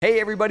Hey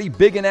everybody,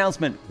 big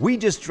announcement. We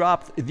just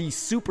dropped the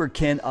Super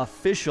Ken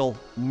official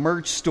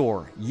merch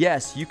store.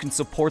 Yes, you can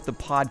support the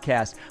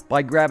podcast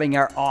by grabbing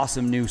our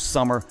awesome new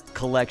summer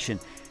collection.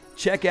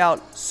 Check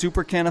out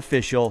Super Ken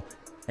Official,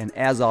 and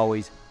as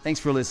always, thanks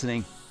for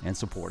listening and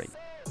supporting.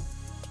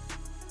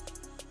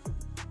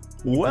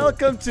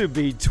 Welcome to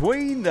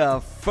Between the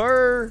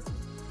Fur,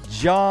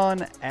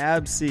 John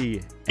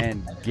Absey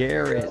and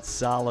Garrett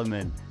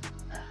Solomon.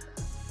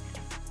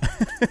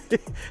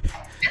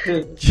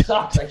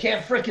 Sucks. I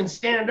can't freaking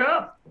stand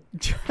up.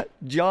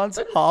 John's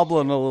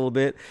hobbling a little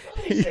bit.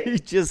 He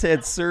just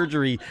had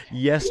surgery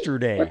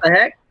yesterday. What the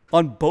heck?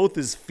 On both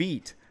his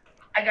feet.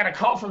 I got a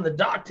call from the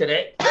doc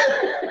today.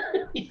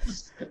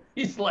 he's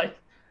like,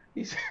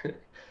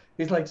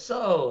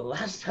 so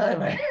last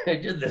time I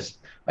did this,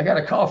 I got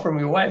a call from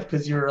your wife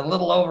because you're a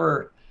little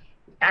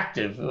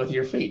overactive with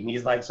your feet. And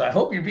he's like, so I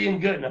hope you're being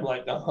good. And I'm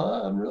like,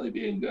 I'm really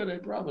being good. I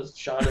promise.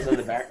 Sean is in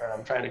the background.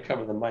 I'm trying to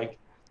cover the mic.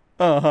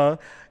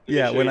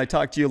 Yeah, when I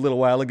talked to you a little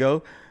while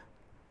ago,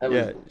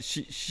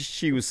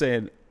 she was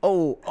saying,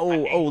 oh,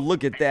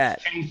 look at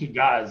that. Change the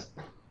gauze.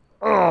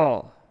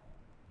 Oh,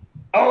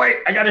 wait,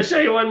 I got to show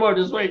you one more.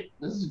 Just wait.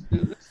 This is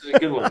a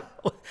good one.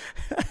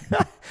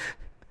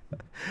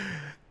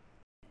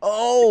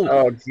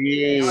 Oh,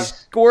 geez.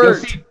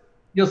 Squirt.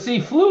 You'll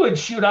see fluid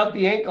shoot out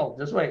the ankle.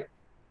 Just wait.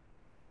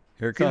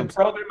 Here it See comes.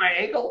 the probe in my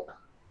ankle?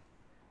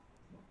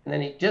 And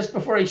then just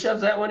before he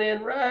shoves that one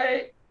in,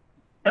 right?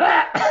 Look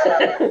at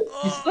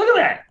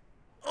that.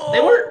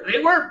 They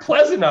weren't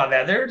pleasant on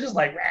that. They were just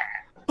like,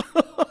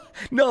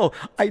 No,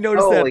 I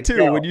noticed Holy that too.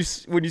 cow. When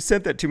you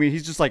sent that to me,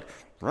 he's just like.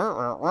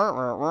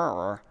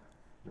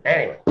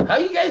 Anyway, how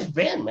you guys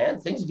been, man?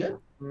 Things good?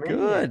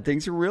 Good.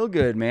 Things are real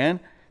good,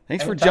 man.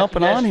 Thanks for Haven't talked to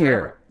jumping you guys on here.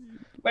 forever.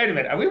 Wait a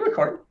minute. Are we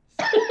recording?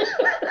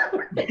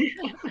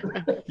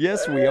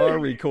 Yes, we are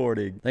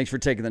recording. Thanks for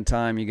taking the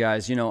time, you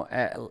guys. You know,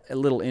 a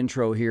little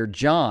intro here.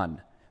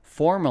 John,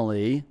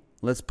 formerly,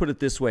 let's put it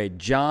this way.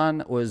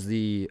 John was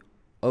the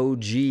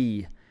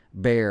OG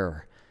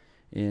Bear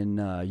in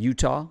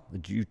Utah,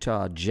 the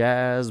Utah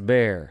Jazz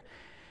Bear.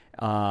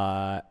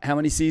 How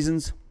many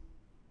seasons?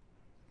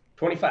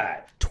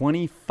 25.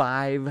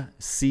 25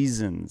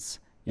 seasons.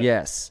 Yep.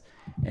 Yes.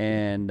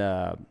 And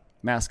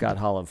Mascot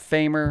Hall of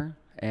Famer.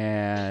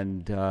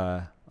 And,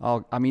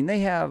 they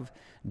have,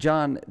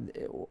 John,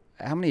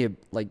 how many,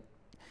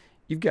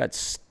 you've got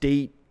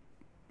state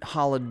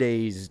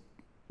holidays,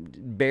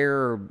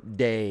 Bear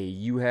Day.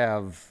 You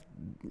have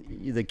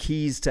the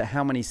keys to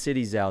how many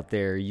cities out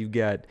there. You've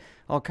got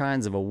all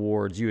kinds of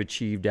awards you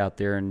achieved out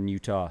there in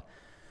Utah.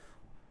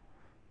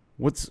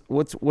 What's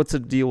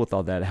the deal with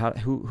all that?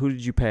 Who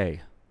did you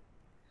pay?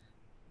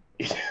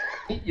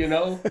 You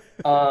know,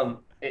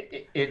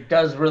 it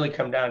does really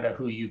come down to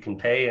who you can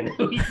pay and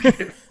who you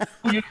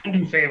can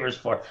do favors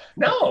for.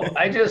 No,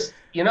 I just,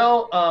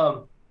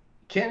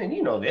 Ken, and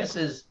you know this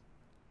is,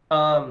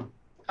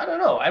 I don't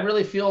know. I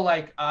really feel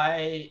like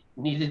I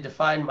needed to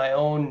find my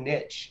own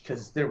niche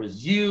because there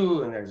was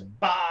you and there's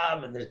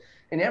Bob and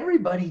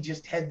everybody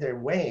just had their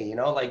way,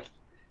 like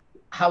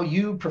how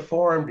you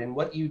performed and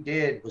what you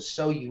did was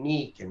so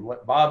unique, and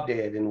what Bob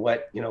did and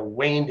what,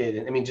 Wayne did.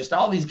 And I mean, just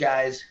all these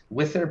guys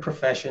with their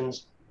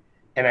professions.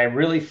 And I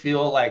really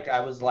feel like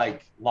I was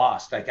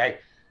lost. Like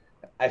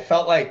I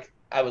felt like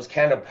I was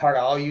kind of part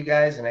of all you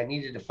guys and I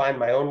needed to find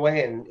my own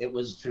way, and it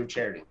was through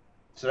charity.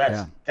 So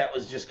that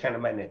was just kind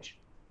of my niche.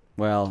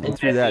 Well, and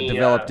through that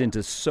developed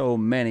into so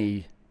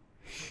many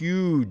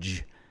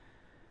huge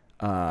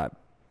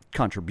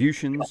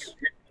contributions,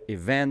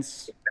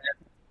 events,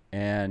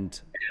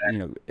 and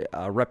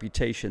a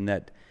reputation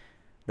that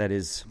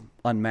is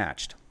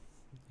unmatched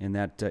in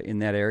that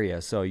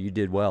area. So you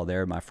did well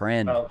there, my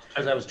friend. Well,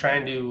 because I was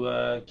trying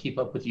to keep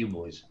up with you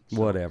boys. So,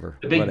 whatever.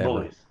 The big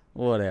boys.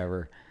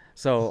 Whatever.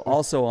 So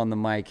also on the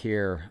mic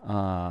here,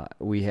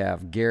 we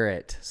have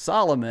Garrett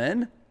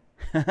Solomon.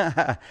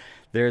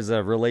 There's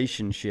a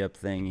relationship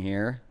thing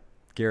here.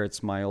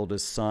 Garrett's my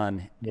oldest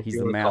son. He's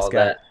the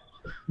mascot.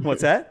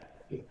 What's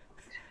that?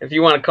 If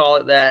you want to call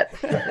it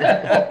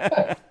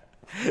that.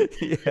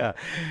 Yeah,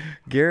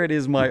 Garrett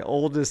is my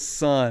oldest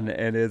son,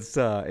 and it's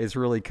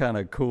really kind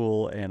of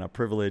cool and a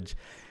privilege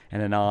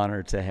and an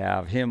honor to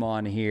have him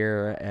on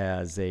here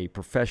as a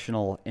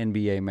professional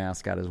NBA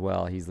mascot as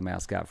well. He's the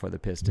mascot for the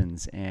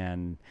Pistons,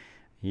 and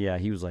yeah,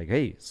 he was like,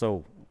 "Hey,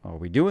 so are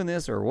we doing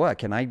this or what?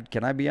 Can I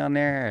be on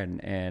there?"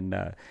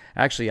 And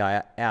actually,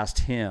 I asked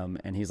him,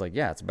 and he's like,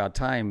 "Yeah, it's about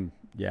time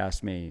you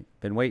asked me.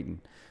 Been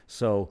waiting."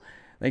 So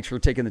thanks for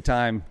taking the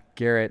time,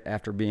 Garrett,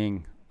 after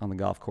being on the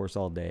golf course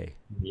all day.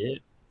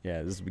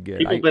 Yeah, this would be good.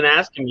 People have been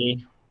asking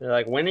me. They're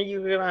like, when are you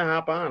going to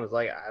hop on? It's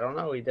like, I don't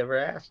know. He never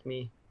asked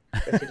me.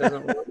 Guess he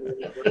doesn't want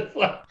me.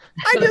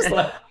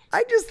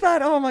 I just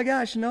thought, oh my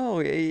gosh, no.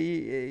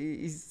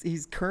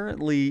 He's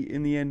currently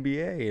in the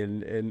NBA,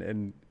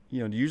 and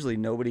usually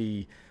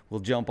nobody will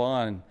jump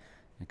on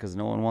because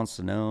no one wants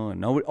to know,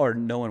 and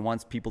no one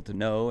wants people to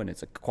know, and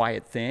it's a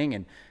quiet thing.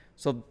 And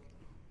so,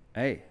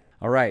 hey,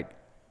 all right.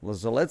 Well,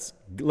 so let's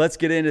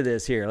get into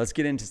this here. Let's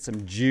get into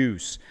some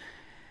juice.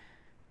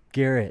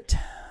 Garrett,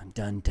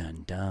 Dun,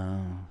 dun,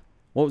 dun.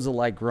 What was it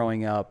like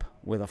growing up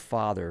with a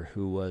father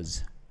who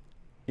was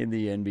in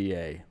the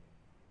NBA?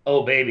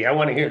 Oh, baby, I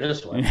want to hear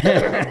this one.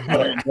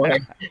 Here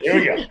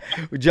we go.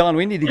 John,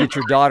 we need to get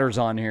your daughters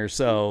on here.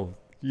 So,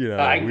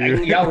 I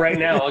can yell right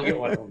now. I'll get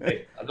one of them.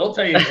 They'll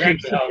tell you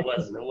exactly how it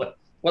was. And it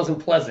wasn't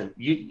pleasant.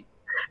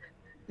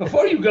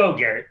 Before you go,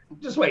 Garrett,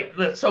 just wait.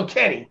 So,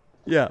 Kenny.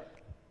 Yeah.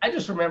 I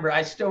still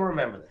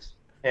remember this.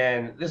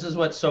 And this is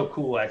what's so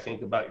cool, I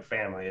think, about your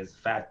family is the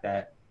fact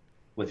that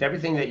with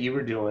everything that you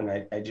were doing,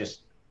 I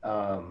just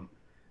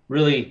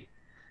really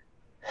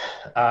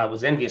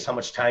was envious how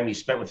much time you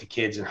spent with the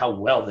kids and how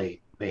well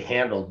they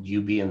handled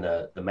you being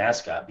the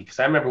mascot. Because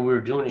I remember we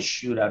were doing a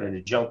shootout at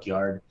a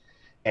junkyard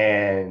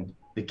and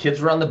the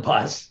kids were on the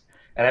bus.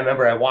 And I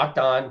remember I walked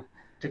on,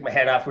 took my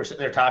head off, we were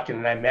sitting there talking,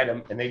 and I met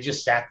them and they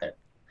just sat there.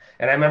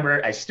 And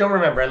I still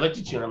remember, I looked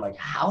at you and I'm like,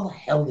 how the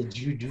hell did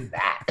you do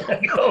that?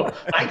 I go,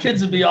 my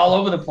kids would be all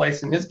over the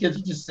place and his kids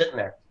were just sitting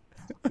there.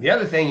 The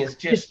other thing is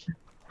just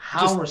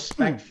how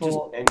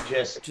respectful and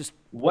just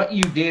what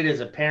you did as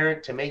a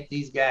parent to make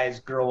these guys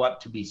grow up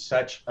to be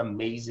such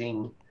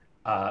amazing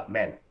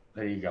men.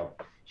 There you go.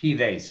 He,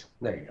 theys.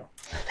 There you go.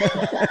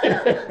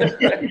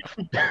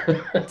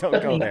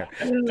 Don't go there.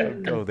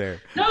 Don't go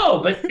there.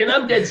 No, and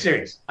I'm dead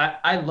serious.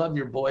 I love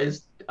your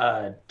boys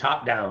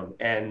top down,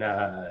 and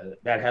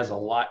that has a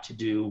lot to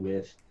do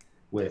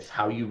with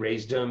how you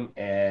raised them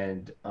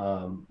and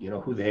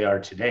who they are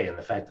today and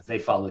the fact that they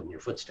followed in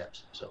your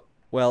footsteps. So.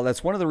 Well,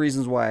 that's one of the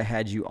reasons why I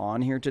had you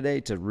on here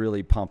today, to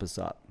really pump us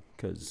up,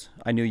 because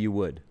I knew you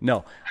would.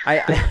 No,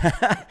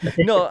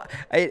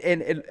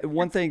 and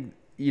one thing,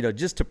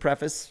 just to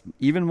preface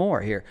even more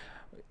here,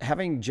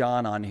 having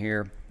John on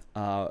here,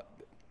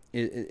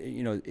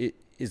 it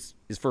is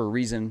for a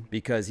reason,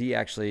 because he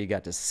actually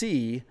got to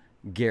see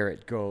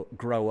Garrett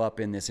grow up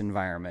in this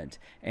environment,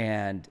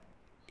 and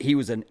he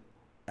was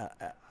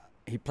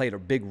he played a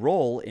big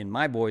role in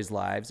my boys'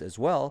 lives as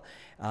well,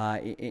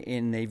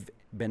 and they've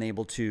been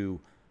able to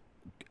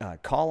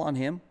call on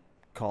him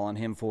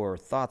for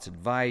thoughts,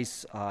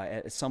 advice.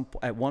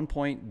 At one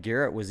point,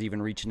 Garrett was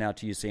even reaching out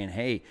to you saying,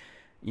 "Hey,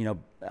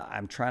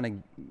 I'm trying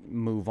to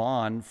move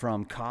on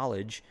from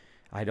college.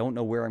 I don't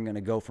know where I'm going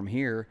to go from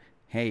here.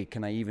 Hey,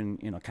 can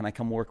I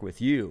come work with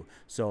you?"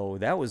 So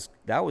that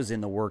was in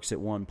the works at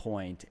one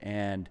point,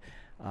 and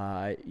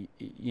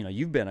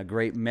you've been a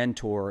great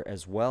mentor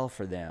as well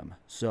for them.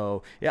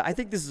 So yeah, I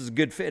think this is a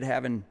good fit,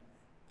 having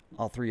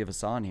all three of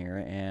us on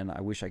here, and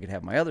I wish I could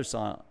have my other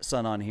son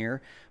on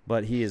here,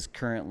 but he is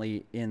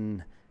currently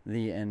in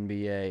the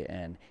NBA,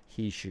 and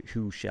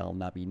who shall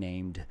not be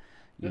named.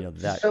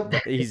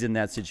 He's in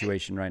that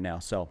situation right now.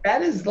 So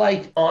that is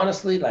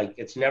honestly,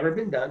 it's never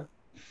been done.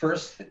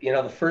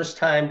 The first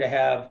time to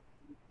have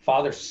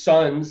father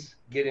sons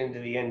get into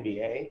the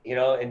NBA,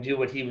 and do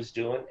what he was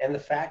doing, and the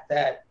fact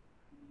that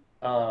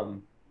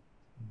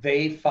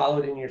they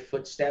followed in your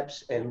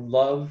footsteps and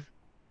love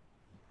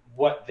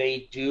what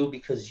they do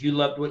because you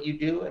loved what you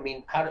do. I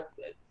mean,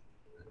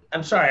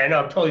 I'm sorry, I know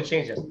I'm totally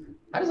changing this.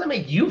 How does that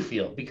make you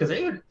feel? Because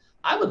I would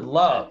have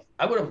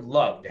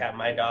loved to have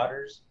my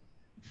daughters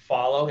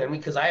follow, and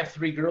because I have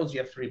 3 girls,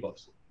 you have 3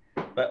 boys.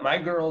 But my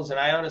girls, and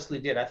I honestly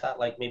did, I thought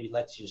maybe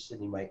Lexi or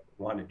Sydney might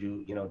want to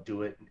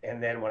do it.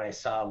 And then when I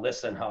saw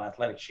Alyssa and how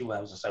athletic she was,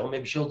 I was just like, well,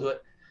 maybe she'll do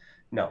it.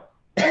 No,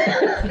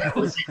 there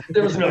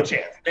was no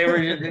chance.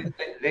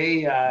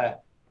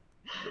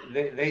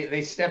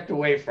 They stepped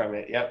away from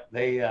it. Yep.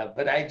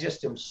 But I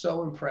just am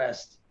so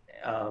impressed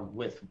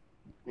with,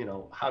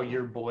 how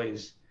your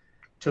boys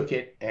took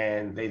it,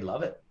 and they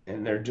love it,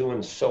 and they're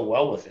doing so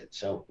well with it.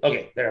 So,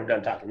 okay, there, I'm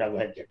done talking. Now go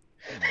ahead, Gary.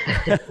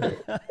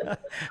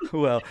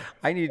 Well,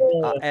 I need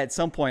at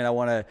some point I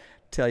want to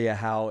tell you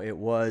how it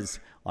was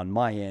on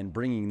my end,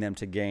 bringing them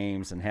to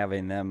games and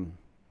having them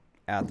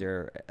out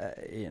there,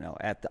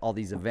 at all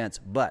these events.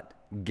 But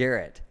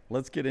Garrett,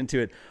 let's get into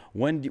it.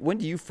 When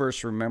do you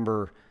first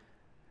remember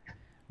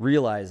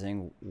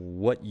realizing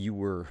what you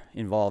were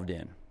involved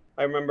in?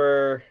 I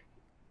remember,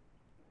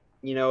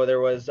 there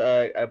was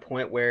a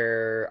point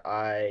where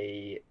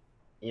I,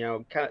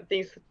 kind of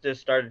things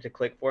just started to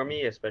click for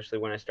me, especially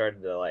when I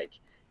started to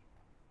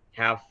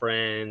have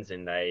friends,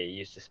 and I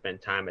used to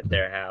spend time at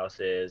their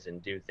houses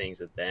and do things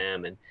with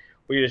them, and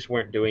we just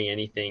weren't doing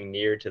anything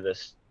near to the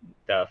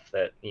stuff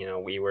that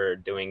we were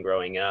doing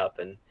growing up.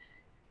 And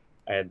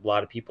I had a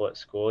lot of people at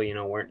school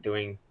weren't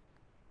doing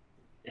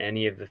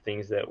any of the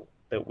things that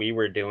we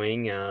were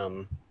doing.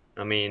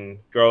 I mean,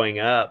 growing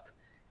up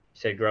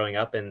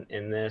in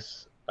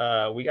this,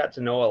 we got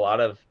to know a lot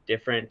of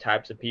different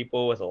types of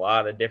people with a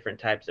lot of different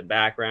types of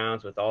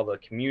backgrounds, with all the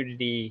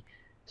community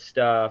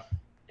stuff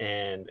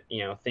and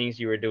things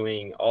you were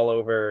doing all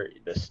over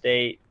the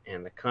state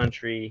and the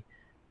country.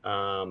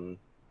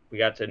 We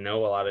got to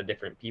know a lot of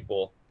different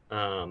people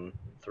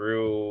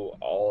through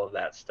all of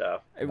that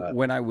stuff.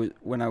 When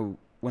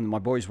my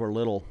boys were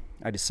little,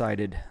 I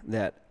decided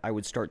that I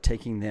would start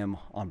taking them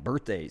on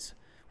birthdays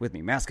with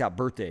me, mascot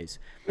birthdays.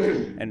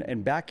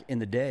 and back in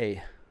the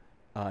day,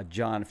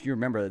 John, if you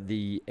remember,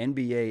 the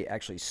NBA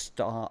actually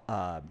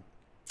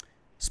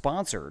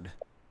sponsored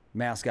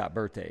mascot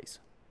birthdays,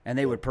 and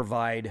they would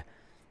provide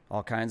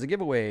all kinds of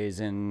giveaways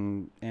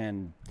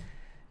and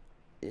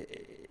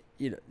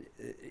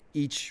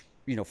each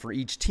for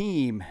each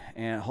team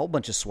and a whole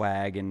bunch of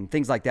swag and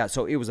things like that.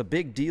 So it was a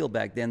big deal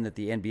back then that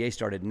the NBA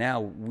started.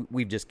 Now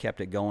we've just kept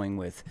it going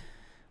with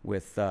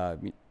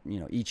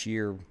each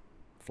year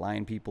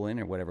flying people in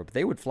or whatever. But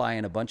they would fly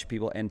in a bunch of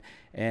people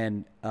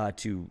and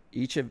to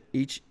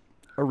each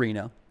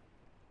arena.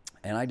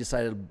 And I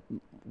decided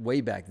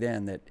way back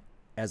then that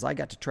as I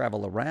got to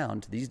travel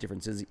around to these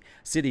different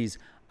cities,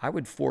 I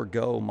would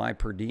forego my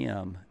per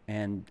diem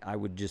and I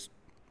would just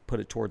put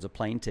it towards a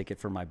plane ticket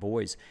for my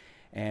boys.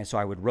 And so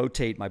I would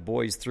rotate my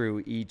boys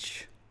through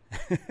each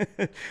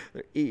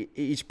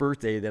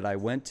birthday that I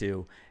went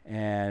to.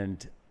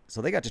 And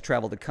so they got to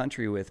travel the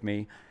country with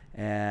me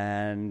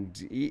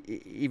and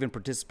even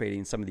participating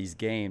in some of these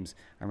games.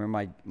 I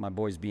remember my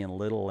boys being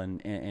little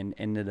and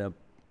ended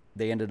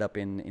up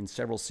in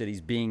several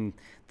cities being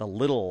the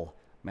little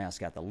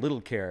mascot, the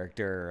little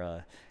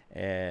character.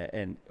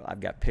 And I've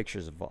got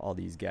pictures of all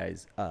these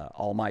guys,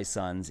 all my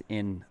sons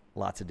in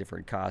lots of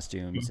different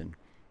costumes and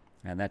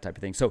that type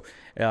of thing. So,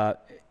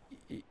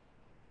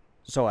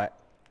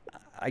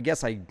 I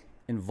guess I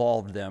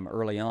involved them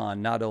early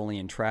on, not only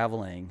in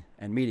traveling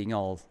and meeting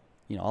all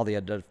the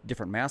other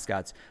different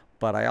mascots,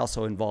 but I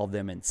also involved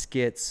them in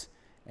skits,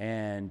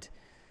 and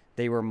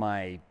they were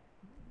my,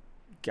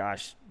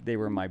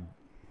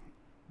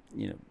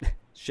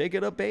 shake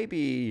it up,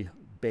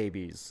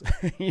 babies.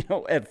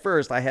 At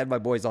first I had my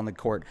boys on the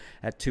court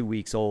at 2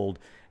 weeks old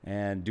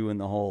and doing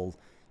the whole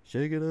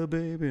shake it up,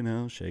 baby,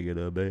 now shake it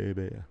up,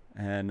 baby.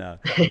 And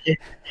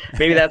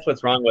maybe that's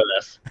what's wrong with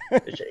us.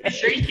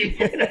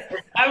 Shaking.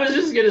 I was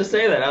just gonna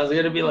say that. I was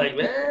gonna be like,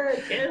 man, I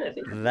can't. I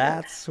think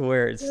that's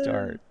where it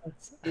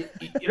starts.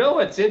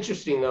 What's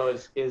interesting though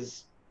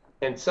is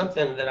and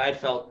something that I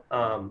felt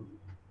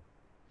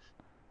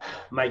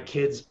my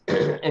kids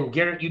and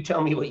Garrett, you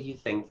tell me what you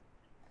think.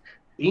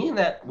 Being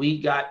that we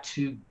got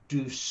to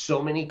do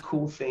so many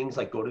cool things,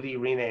 like go to the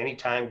arena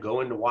anytime,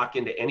 walk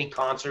into any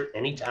concert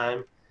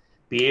anytime,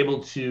 be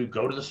able to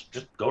go to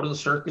the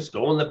circus,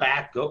 go in the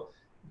back, go.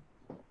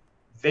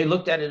 They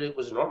looked at it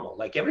was normal,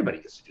 like everybody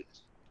gets to do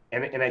this.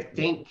 And I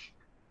think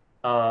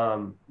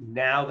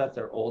now that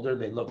they're older,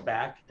 they look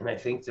back, and I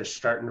think they're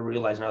starting to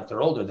realize now that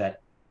they're older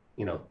that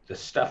the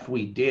stuff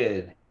we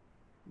did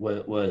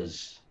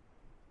was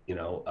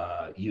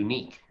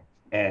unique,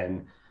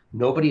 and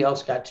nobody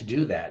else got to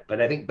do that.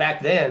 But I think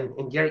back then,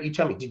 and Garrett, you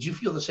tell me, did you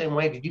feel the same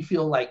way? Did you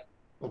feel like,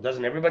 well,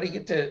 doesn't everybody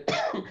get to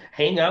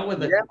hang out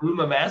with a group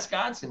of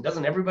mascots, and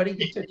doesn't everybody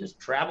get to just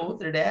travel with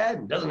their dad,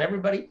 and doesn't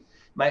everybody?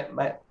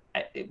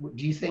 Do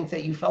you think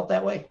that you felt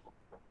that way?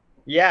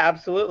 Yeah,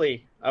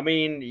 absolutely. I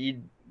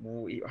mean,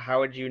 how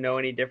would you know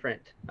any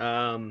different?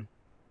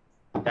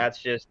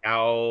 That's just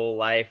how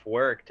life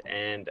worked.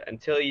 And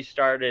until you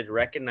started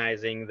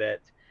recognizing that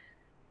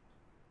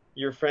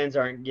your friends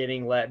aren't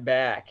getting let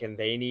back and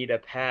they need a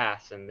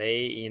pass, and they,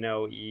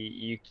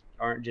 you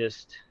aren't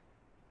just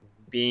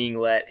being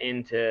let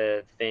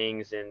into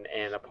things and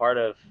a part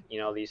of,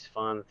 these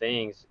fun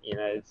things,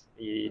 you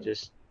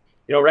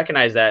don't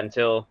recognize that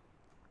until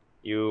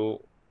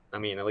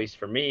at least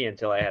for me,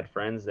 until I had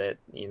friends that,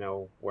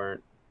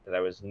 that I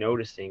was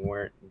noticing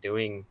weren't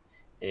doing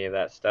any of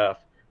that stuff.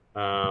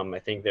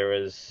 I think there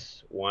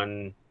was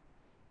one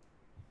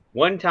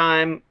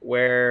time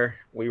where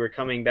we were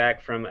coming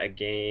back from a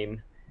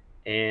game,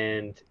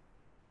 and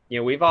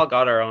we've all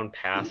got our own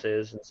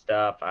passes and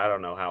stuff. I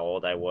don't know how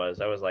old I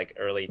was. I was like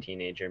early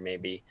teenager,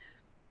 maybe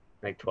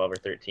like 12 or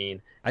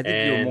 13. I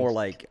think you were more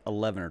like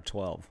 11 or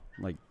 12,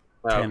 like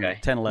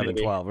 10, 11,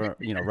 maybe. 12, or,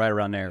 right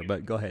around there.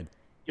 But go ahead.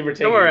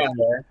 Somewhere around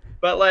there.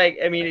 But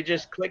it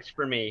just clicked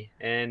for me.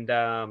 And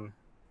I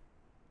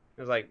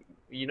was like,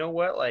 you know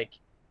what? Like,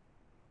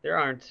 there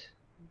aren't,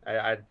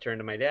 I turned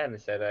to my dad and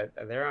said,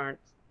 there aren't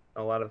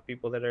a lot of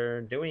people that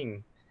are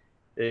doing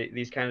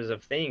these kinds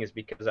of things,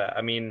 because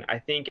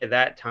I think at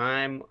that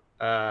time,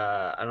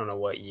 I don't know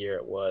what year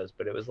it was,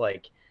 but it was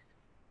like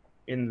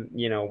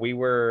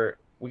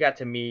we got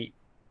to meet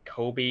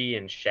Kobe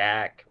and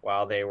Shaq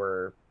while they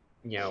were,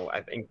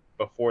 I think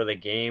before the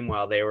game,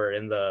 while they were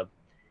in the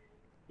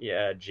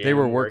gym. They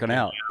were working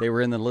out. They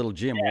were in the little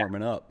gym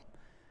warming up.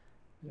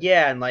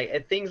 Yeah,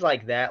 and things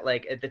like that.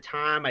 Like at the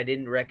time, I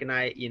didn't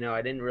recognize,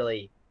 I didn't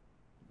really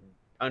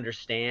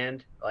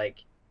understand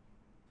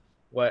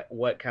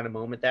what kind of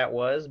moment that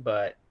was,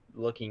 but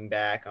looking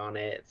back on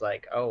it, it's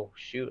like, oh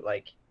shoot,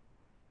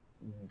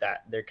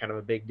 that they're kind of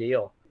a big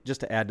deal.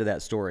 Just to add to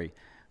that story,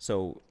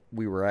 so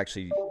we were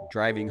actually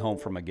driving home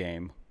from a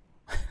game.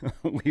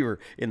 We were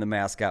in the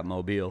mascot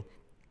mobile,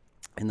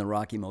 in the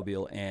Rocky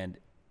Mobile, and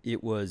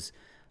it was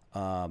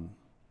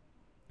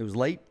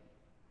late.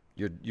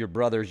 Your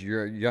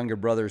younger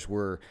brothers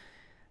were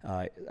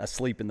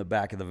asleep in the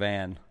back of the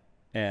van,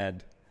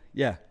 and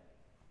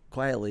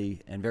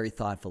quietly and very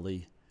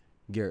thoughtfully,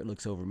 Garrett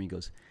looks over at me and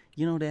goes,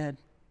 Dad,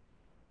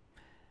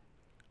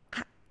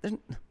 there's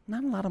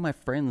not a lot of my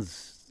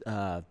friends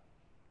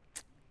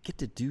get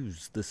to do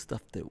the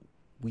stuff that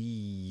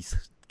we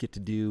get to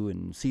do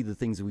and see the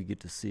things that we get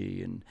to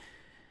see. And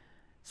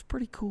it's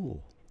pretty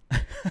cool.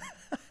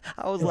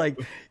 I was like,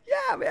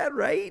 yeah, man,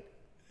 right?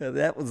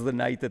 That was the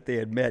night that they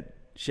had met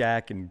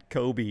Shaq and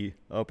Kobe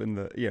up in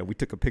the, we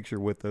took a picture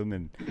with them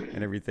and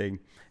everything.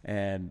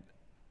 And,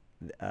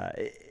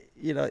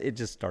 it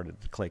just started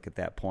to click at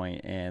that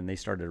point, and they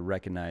started to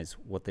recognize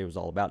what they was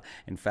all about.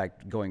 In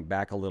fact, going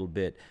back a little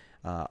bit,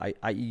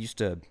 I used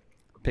to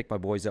pick my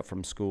boys up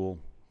from school,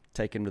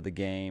 take them to the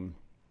game,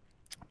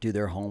 do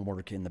their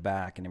homework in the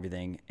back and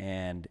everything,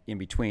 and in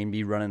between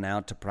be running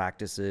out to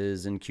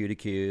practices and Q to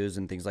Qs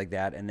and things like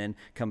that, and then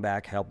come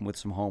back, help them with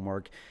some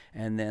homework.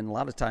 And then a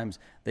lot of times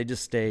they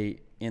just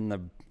stay in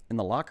the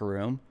locker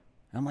room.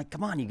 I'm like,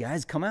 come on, you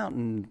guys, come out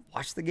and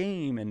watch the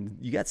game, and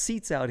you got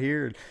seats out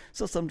here. And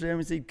so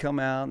sometimes they'd come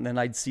out, and then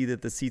I'd see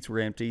that the seats were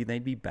empty, and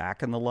they'd be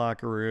back in the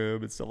locker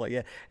room and stuff like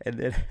that. And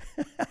then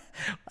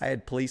I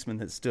had policemen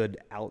that stood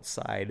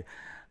outside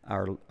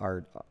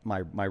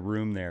my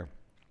room there,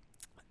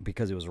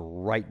 because it was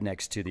right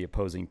next to the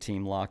opposing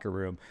team locker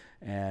room.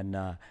 And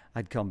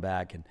I'd come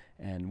back,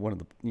 and one of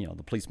the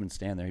the policemen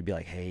stand there. He'd be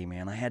like, "Hey,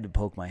 man, I had to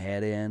poke my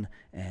head in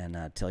and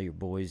tell your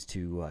boys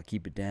to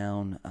keep it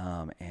down."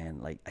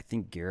 And like, I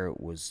think Garrett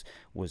was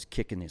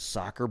kicking his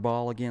soccer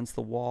ball against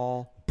the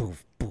wall.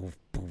 Boof, boof,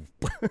 boof.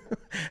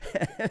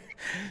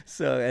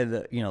 So, and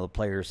the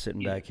players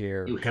sitting back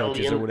here,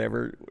 coaches or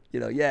whatever.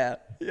 Yeah.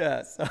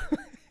 So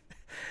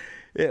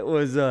it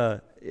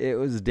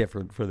was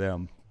different for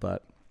them,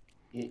 but.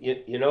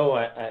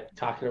 I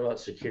talking about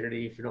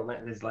security, if you don't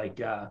mind, is like,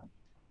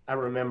 I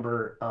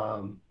remember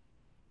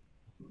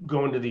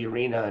going to the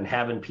arena and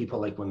having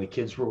people, like when the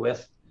kids were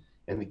with,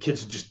 and the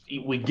kids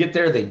we'd get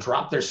there, they'd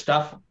drop their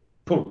stuff,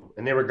 boom,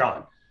 and they were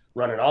gone,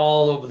 running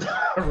all over the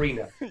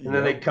arena. And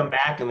then they'd come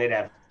back and they'd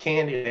have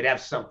candy, they'd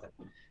have something.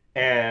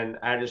 And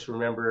I just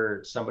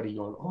remember somebody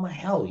going, "Oh my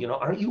hell,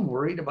 aren't you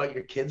worried about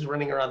your kids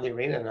running around the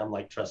arena?" And I'm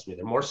like, trust me,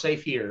 they're more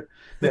safe here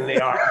than they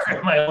are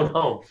in my own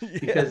home,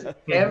 because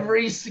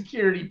every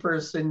security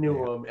person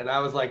knew them. And I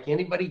was like,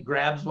 anybody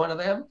grabs one of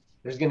them,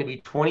 there's going to be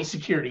 20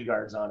 security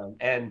guards on them.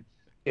 And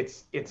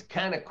it's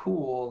kind of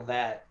cool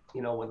that,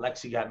 when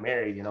Lexi got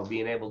married,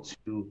 being able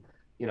to,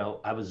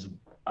 I was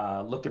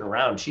looking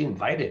around, she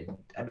invited,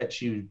 I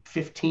bet you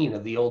 15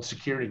 of the old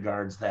security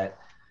guards that,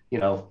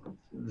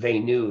 they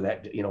knew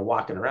that,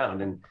 walking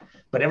around,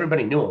 but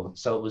everybody knew them.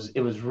 So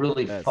it was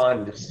really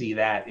fun to see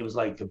that. It was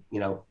like,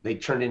 they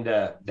turned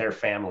into their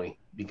family,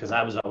 because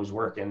I was always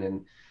working.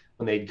 And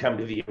when they'd come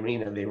to the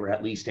arena, they were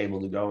at least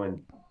able to go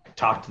and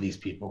talk to these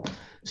people.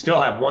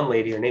 Still have one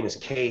lady, her name is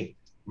Kay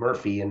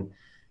Murphy. And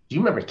do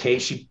you remember Kay?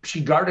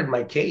 She guarded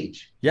my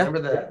cage. Yeah.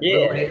 Remember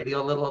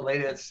the little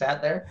lady that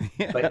sat there?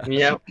 But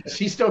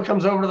she still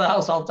comes over to the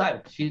house all the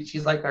time.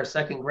 She's like our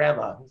second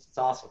grandma. It's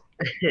awesome.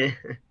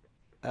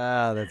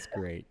 Ah, that's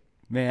great,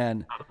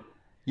 man.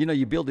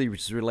 You build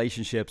these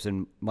relationships,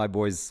 and my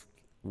boys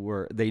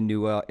they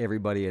knew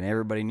everybody, and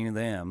everybody knew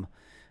them.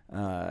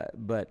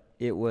 But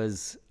it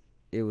was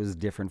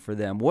different for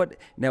them.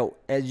 Now,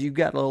 as you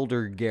got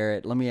older,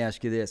 Garrett, let me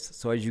ask you this.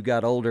 So as you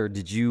got older,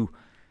 did you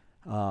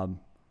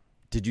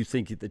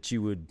think that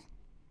you would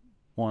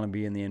want to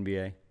be in the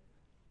NBA?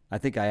 I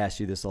think I asked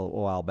you this a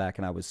while back,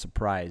 and I was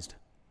surprised.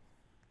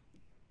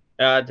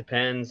 It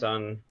depends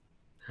on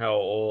how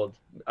old,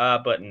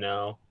 but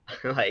no.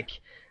 Like,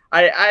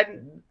 I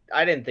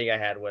didn't think I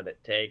had what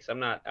it takes. I'm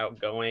not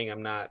outgoing.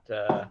 I'm not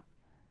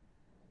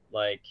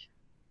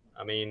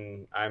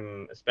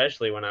I'm,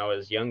 especially when I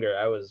was younger,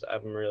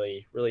 I'm a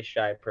really, really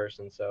shy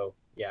person. So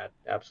yeah,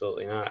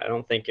 absolutely not. I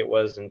don't think it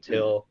was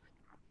until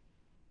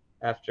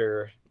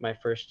after my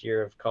first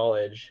year of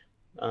college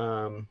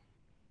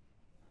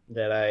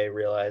that I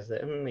realized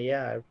that,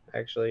 I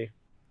actually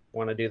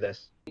want to do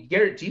this.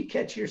 Garrett, do you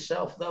catch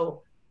yourself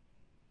though?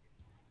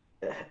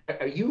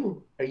 Are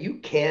you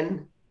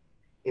Ken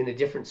in a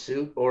different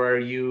suit, or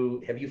have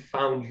you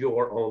found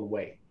your own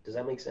way? Does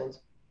that make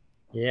sense?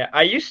 Yeah,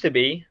 I used to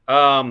be.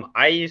 I've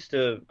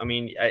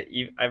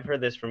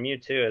heard this from you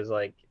too, is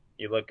like,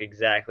 you look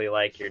exactly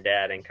like your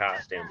dad in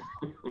costume.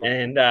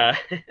 And I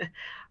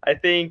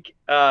think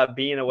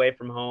being away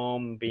from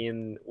home,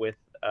 being with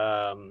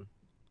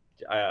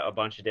a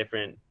bunch of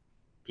different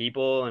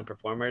people and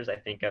performers, I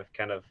think I've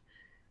kind of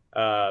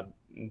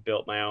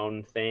built my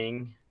own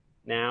thing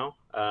now.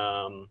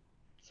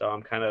 So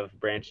I'm kind of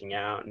branching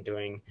out and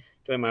doing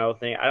my own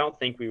thing. I don't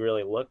think we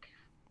really look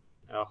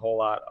a whole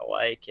lot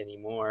alike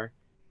anymore.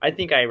 I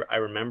think I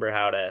remember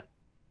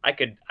I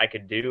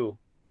could do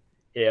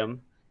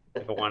him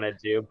if I wanted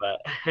to,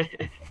 but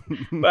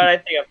but I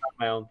think I found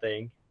my own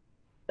thing.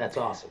 That's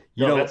awesome.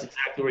 That's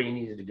exactly where you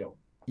needed to go.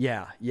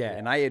 Yeah.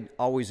 And I had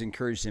always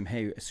encouraged him,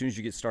 hey, as soon as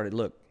you get started,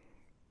 look,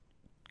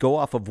 go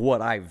off of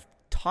what I've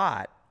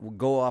taught,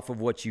 go off of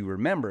what you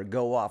remember,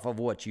 go off of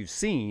what you've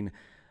seen,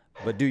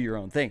 but do your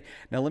own thing.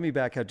 Now, let me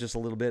back up just a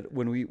little bit.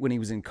 When he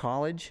was in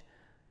college,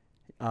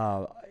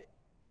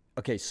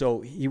 okay,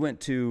 so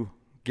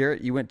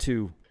Garrett, you went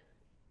to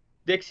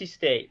Dixie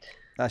State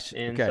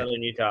in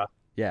Southern Utah.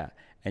 Yeah,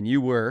 and you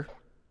were.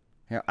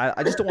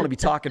 I just don't want to be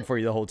talking for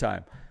you the whole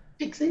time.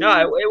 Dixie. No,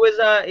 it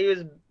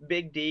was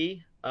Big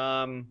D.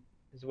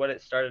 Is what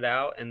it started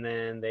out, and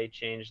then they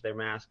changed their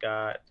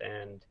mascot,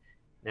 and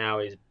now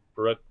he's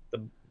Brooke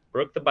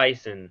the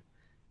Bison.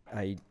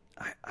 I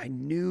I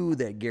knew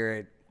that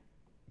Garrett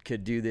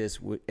could do this.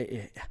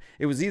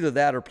 It was either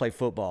that or play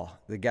football.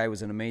 The guy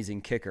was an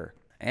amazing kicker.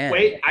 And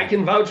Wait, I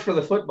can vouch for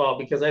the football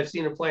because I've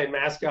seen him play in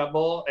mascot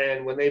bowl,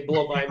 and when they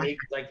blow by me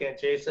because I can't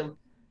chase him,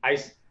 I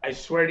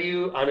swear to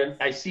you,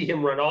 I see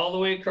him run all the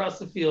way across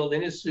the field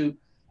in his suit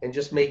and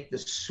just make the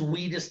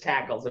sweetest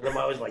tackles, and I'm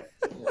always like,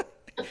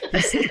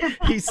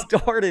 he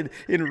started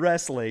in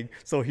wrestling,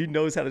 so he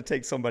knows how to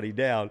take somebody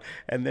down,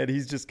 and then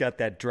he's just got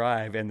that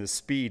drive and the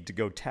speed to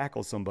go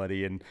tackle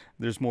somebody. And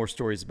there's more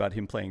stories about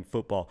him playing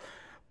football,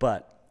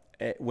 but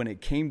when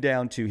it came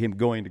down to him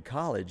going to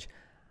college,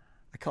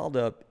 I called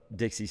up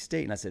Dixie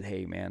State and I said,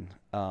 "Hey, man,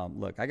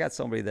 look, I got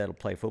somebody that'll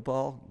play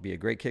football, be a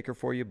great kicker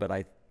for you,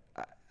 but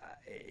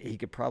he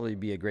could probably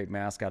be a great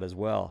mascot as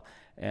well."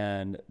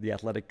 And the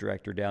athletic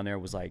director down there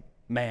was like,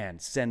 "Man,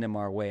 send him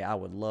our way. I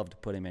would love to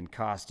put him in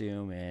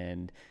costume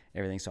and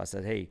everything." So I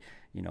said, "Hey,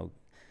 you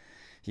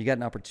got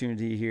an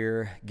opportunity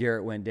here."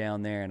 Garrett went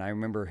down there, and I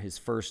remember his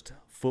first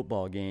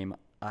football game.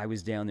 I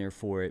was down there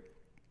for it,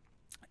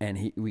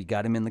 and we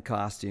got him in the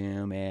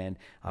costume, and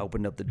I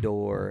opened up the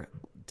door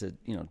to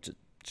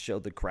show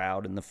the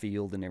crowd and the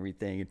field and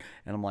everything,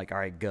 and I'm like, "All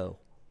right, go."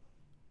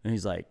 And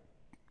he's like,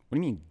 "What do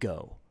you mean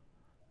go?"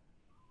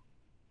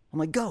 I'm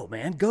like, "Go,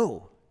 man,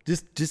 go.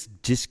 Just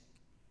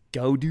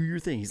go do your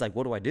thing." He's like,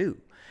 "What do I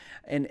do?"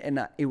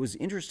 And it was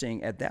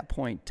interesting at that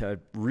point to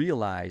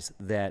realize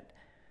that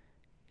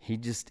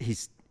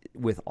he's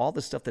with all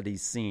the stuff that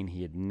he's seen,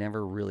 he had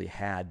never really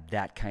had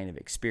that kind of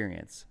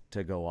experience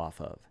to go off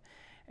of.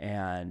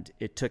 And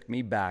it took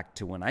me back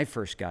to when I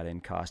first got in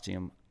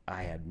costume.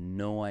 I had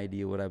no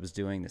idea what I was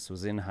doing. This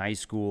was in high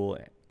school.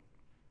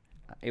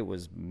 It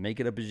was make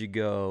it up as you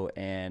go,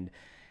 and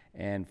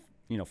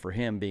for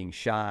him being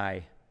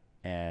shy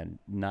and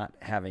not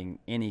having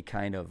any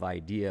kind of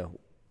idea,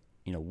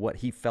 what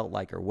he felt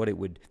like or what it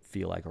would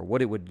feel like or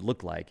what it would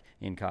look like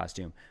in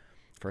costume.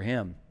 For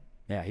him,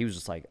 yeah, he was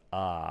just like,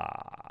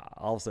 all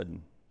of a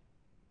sudden,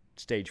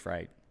 stage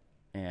fright.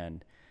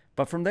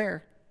 But from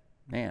there,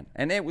 man,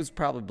 and it was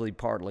probably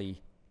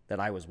partly that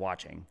I was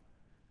watching.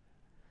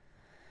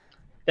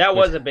 That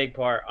was a big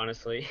part,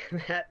 honestly.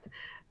 That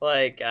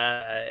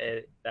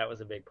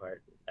was a big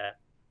part. That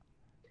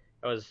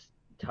was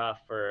tough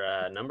for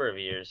a number of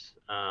years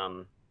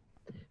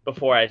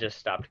before I just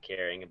stopped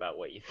caring about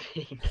what you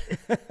think.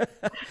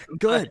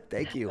 Good,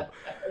 thank you.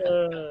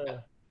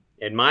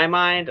 In my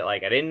mind, I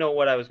didn't know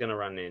what I was going to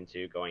run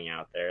into going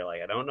out there.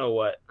 I don't know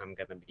what I'm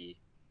going to be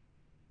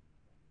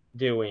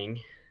doing,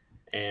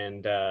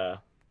 and I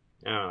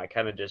don't know, I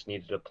kind of just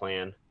needed a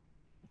plan.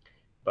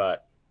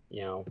 But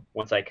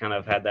once I kind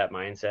of had that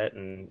mindset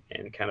and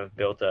kind of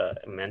built a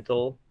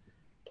mental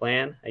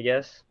plan, I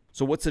guess.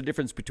 So what's the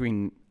difference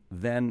between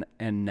then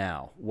and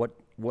now? What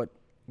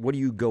do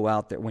you go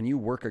out there when you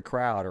work a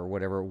crowd or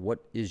whatever? What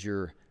is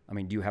do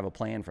you have a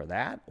plan for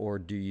that, or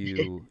do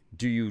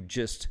you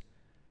just,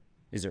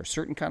 is there a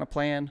certain kind of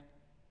plan?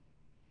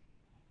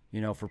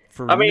 For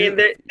I mean,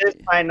 this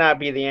might not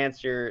be the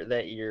answer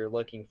that you're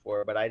looking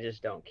for, but I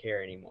just don't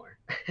care anymore.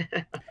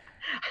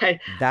 That's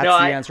the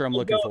answer I'm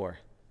looking for.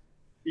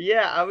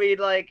 Yeah, I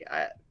mean,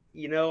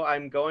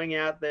 I'm going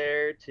out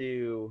there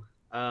to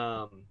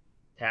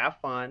have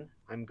fun.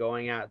 I'm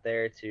going out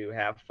there to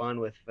have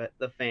fun with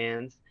the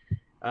fans.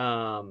 A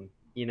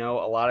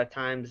lot of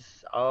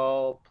times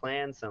I'll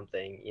plan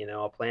something.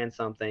 I'll plan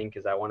something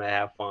because I want to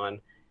have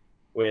fun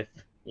with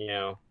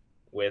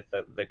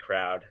the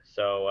crowd.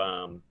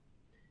 So,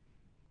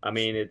 I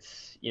mean,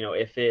 it's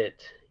if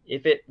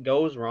it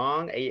goes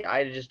wrong,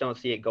 I just don't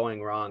see it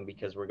going wrong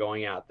because we're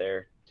going out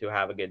there to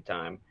have a good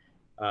time.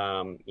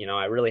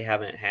 I really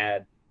haven't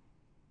had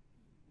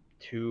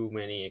too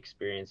many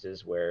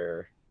experiences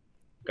where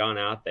I've gone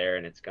out there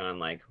and it's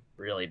gone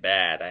really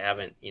bad. I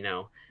haven't, I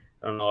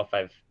don't know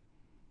if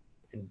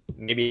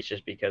maybe it's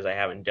just because I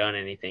haven't done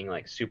anything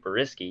super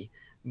risky,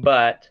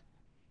 but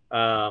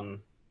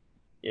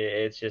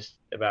it's just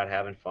about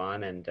having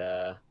fun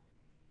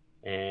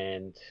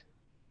and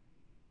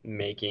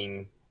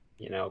making,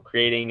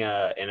 creating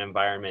an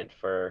environment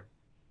for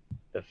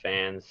the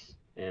fans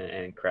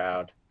and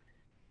crowd.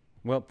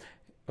 Well,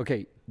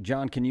 okay,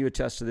 John, can you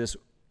attest to this?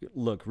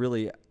 Look,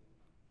 really,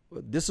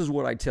 this is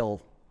what I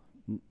tell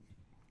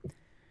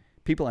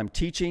people I'm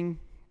teaching,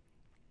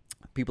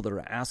 people that are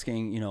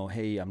asking,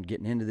 "Hey, I'm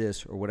getting into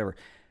this," or whatever.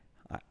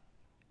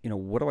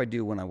 What do I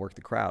do when I work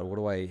the crowd? What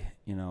do I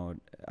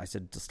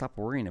said, to stop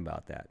worrying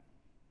about that.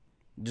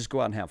 Just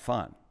go out and have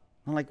fun.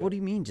 I'm like, "What do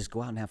you mean just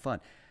go out and have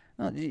fun?"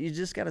 No, you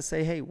just got to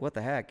say, "Hey, what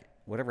the heck?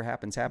 Whatever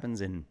happens,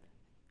 happens," and,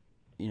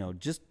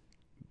 just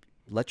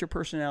let your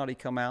personality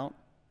come out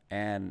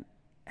and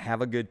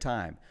have a good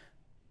time.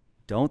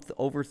 Don't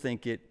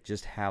overthink it.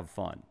 Just have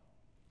fun.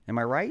 Am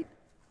I right?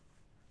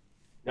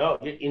 no,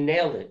 you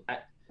nailed it.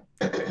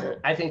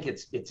 I think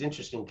it's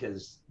interesting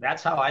because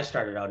that's how I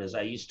started out. Is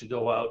I used to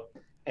go out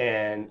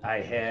and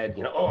I had,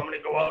 oh, I'm going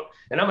to go out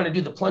and I'm going to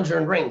do the plunger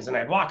and rings. And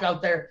I'd walk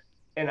out there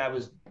and I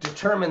was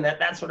determined that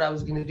that's what I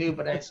was going to do.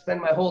 But I'd spend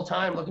my whole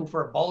time looking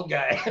for a bald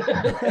guy.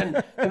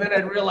 and then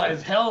I'd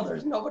realize, hell,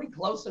 there's nobody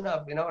close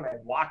enough, and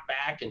I'd walk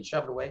back and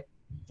shove it away.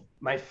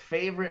 My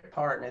favorite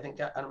part, and I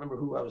think I don't remember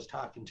who I was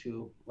talking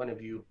to, one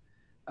of you,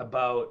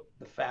 about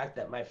the fact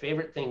that my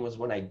favorite thing was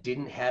when I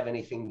didn't have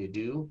anything to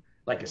do,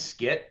 like a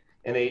skit,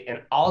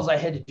 and all I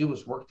had to do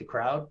was work the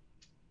crowd.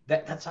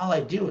 That's all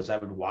I do is I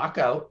would walk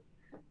out,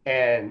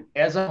 and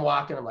as I'm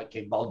walking, I'm like,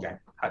 okay, bald guy,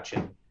 hot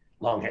chin,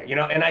 long hair,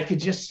 and I could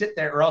just sit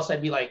there, or else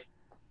I'd be like,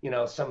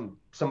 some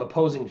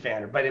opposing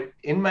fan. But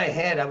in my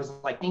head, I was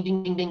like, ding,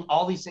 ding, ding, ding,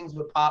 all these things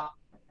would pop,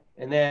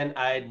 and then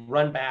I'd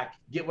run back,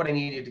 get what I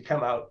needed to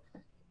come out,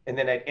 and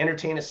then I'd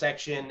entertain a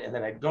section, and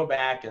then I'd go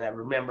back, and I'd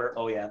remember,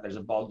 oh yeah, there's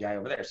a bald guy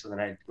over there. So then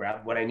I'd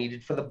grab what I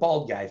needed for the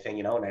bald guy thing,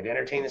 and I'd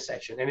entertain the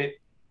section, and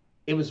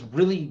it was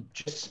really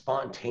just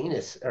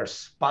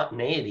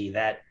spontaneity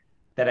that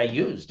I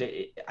used.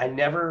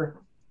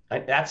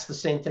 That's the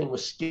same thing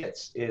with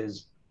skits.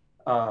 Is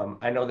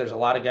I know there's a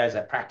lot of guys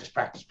that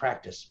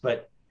practice,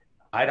 but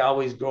I'd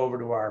always go over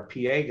to our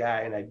PA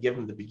guy and I'd give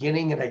him the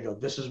beginning, and I go,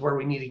 this is where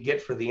we need to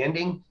get for the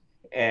ending,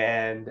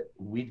 and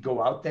we'd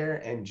go out there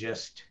and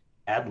just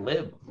ad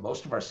lib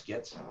most of our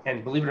skits.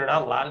 And believe it or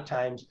not, a lot of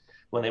times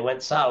when they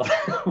went south,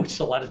 which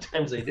a lot of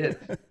times they did,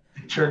 it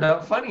turned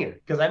out funnier.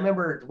 Because I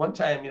remember one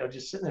time,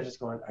 just sitting there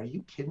just going, are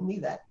you kidding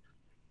me?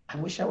 I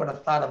wish I would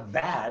have thought of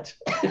that.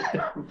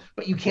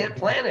 But you can't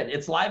plan it.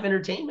 It's live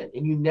entertainment,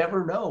 and you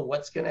never know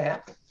what's going to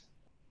happen.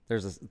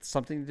 There's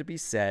something to be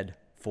said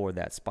for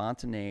that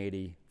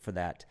spontaneity, for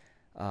that,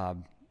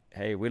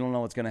 hey, we don't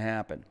know what's going to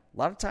happen. A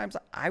lot of times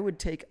I would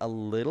take a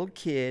little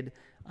kid,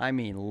 I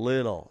mean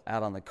little,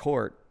 out on the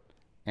court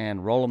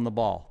and roll him the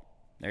ball.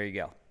 There you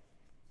go.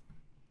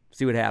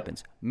 See what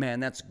happens.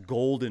 Man, that's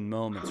golden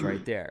moments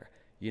right there.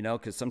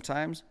 Because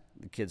sometimes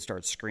the kid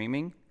starts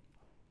screaming.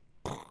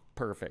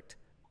 Perfect.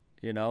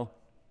 Then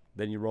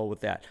you roll with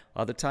that.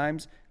 Other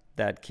times,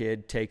 that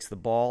kid takes the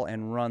ball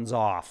and runs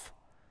off.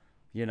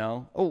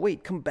 Oh,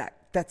 wait, come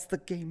back. That's the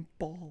game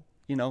ball.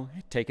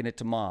 Taking it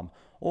to mom.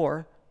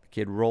 Or the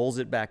kid rolls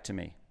it back to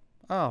me.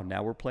 Oh,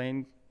 now we're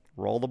playing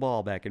roll the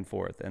ball back and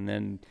forth. And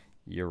then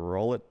you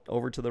roll it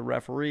over to the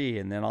referee,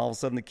 and then all of a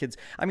sudden the kids...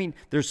 I mean,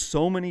 there's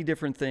so many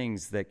different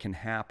things that can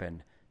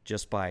happen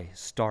just by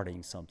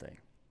starting something,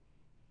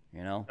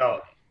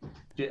 Oh,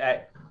 can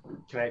I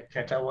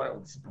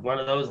tell one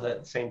of those,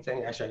 that same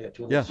thing? Actually, I got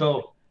two of them. Yeah.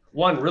 So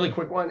one really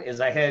quick one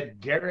is I had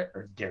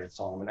Garrett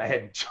Solomon. I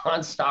had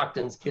John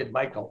Stockton's kid,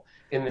 Michael,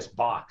 in this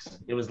box.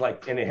 It was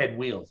like, and it had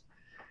wheels.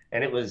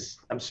 And his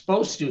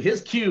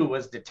cue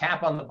was to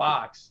tap on the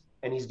box,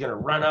 and he's going to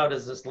run out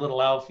as this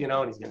little elf,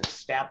 and he's going to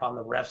step on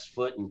the ref's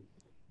foot.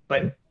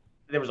 But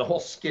there was a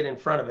whole skit in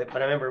front of it.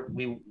 But I remember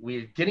we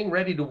were getting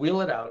ready to wheel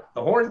it out.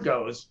 The horn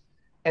goes,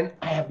 and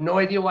I have no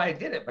idea why I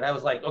did it, but I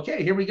was like,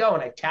 okay, here we go.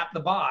 And I tapped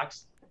the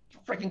box,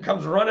 freaking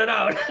comes running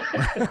out,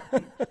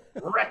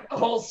 wrecked the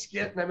whole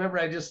skit. And I remember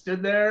I just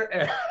stood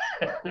there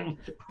and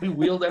we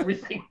wheeled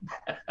everything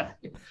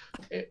back.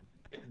 It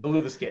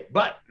blew the skit.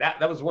 But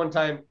that was one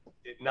time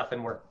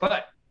nothing worked.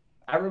 But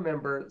I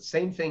remember,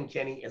 same thing,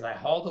 Kenny, is I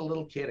hauled a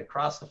little kid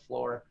across the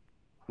floor.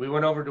 We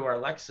went over to our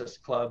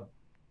Lexus club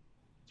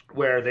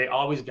where they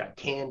always got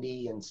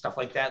candy and stuff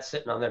like that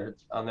sitting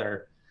on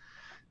their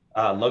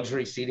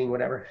luxury seating,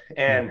 whatever.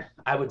 And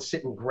I would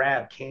sit and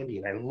grab candy,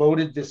 and I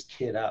loaded this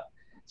kid up.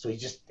 So he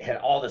just had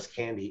all this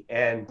candy,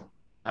 and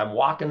I'm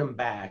walking him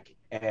back,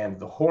 and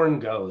the horn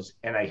goes,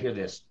 and I hear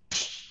this,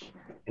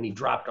 and he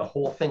dropped a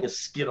whole thing of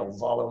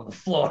Skittles all over the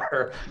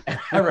floor. And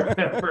I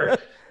remember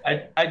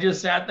I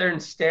just sat there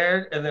and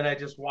stared, and then I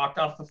just walked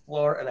off the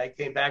floor, and I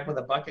came back with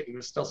a bucket. He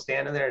was still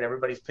standing there, and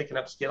everybody's picking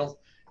up Skittles.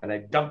 And I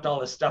dumped all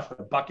this stuff in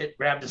a bucket,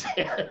 grabbed his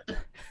hand,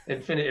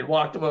 and finished, and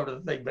walked him over to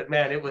the thing. But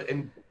man, it was,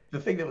 and the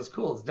thing that was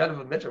cool is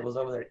Donovan Mitchell was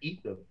over there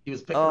eating them. He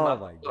was picking them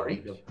up or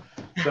eating them.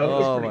 So it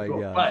was pretty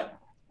cool. But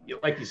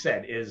like you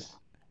said,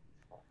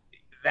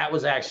 that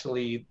was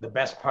actually the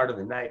best part of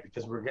the night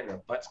because we were getting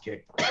our butts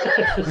kicked.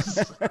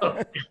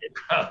 So,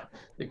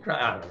 the crowd,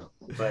 I don't know,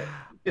 but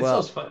it's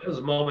those fun.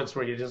 Those moments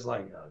where you're just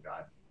like, oh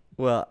god.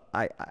 Well,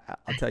 I'll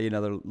tell you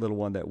another little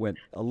one that went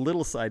a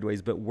little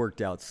sideways, but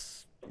worked out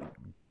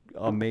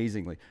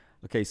amazingly.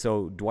 Okay,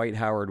 so Dwight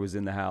Howard was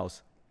in the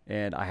house,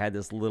 and I had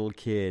this little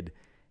kid,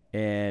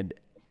 and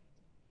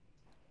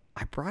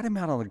I brought him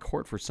out on the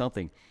court for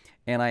something,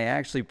 and I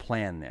actually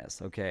planned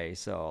this. Okay,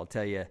 so I'll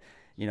tell you,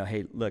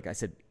 hey, look, I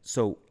said,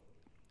 so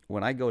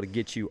when I go to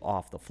get you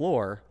off the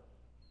floor,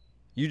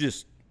 you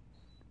just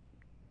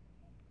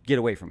get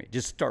away from me.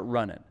 Just start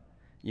running,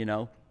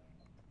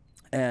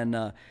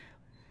 And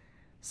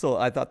so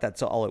I thought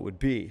that's all it would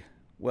be.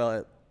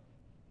 Well,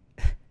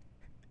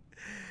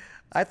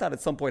 I thought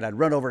at some point I'd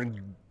run over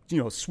and,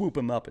 swoop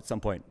him up at some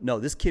point. No,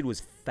 this kid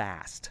was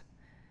fast.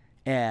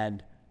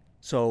 And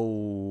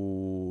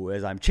so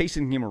as I'm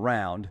chasing him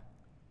around,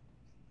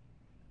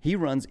 he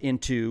runs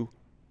into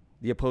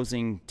the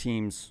opposing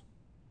team's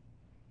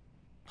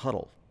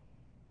huddle.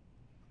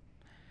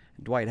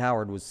 Dwight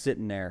Howard was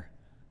sitting there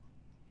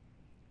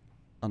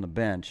on the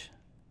bench,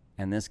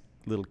 and this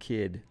little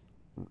kid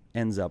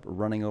ends up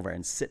running over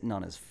and sitting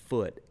on his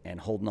foot and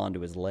holding on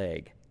to his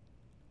leg.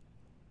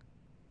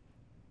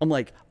 I'm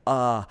like,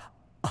 I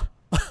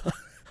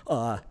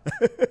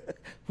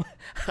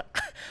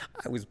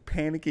was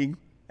panicking,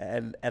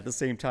 and at the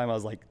same time, I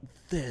was like,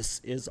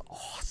 this is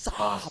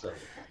awesome.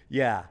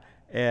 Yeah.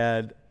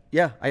 And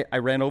yeah, I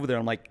ran over there.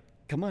 I'm like,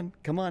 come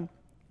on.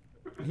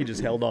 He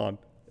just held on.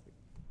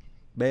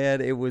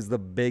 Man, it was the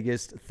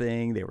biggest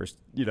thing. They were,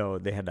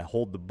 they had to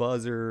hold the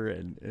buzzer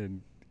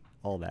and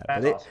all that.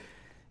 That's awesome.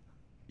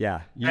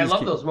 Yeah. I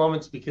love those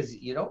moments because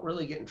you don't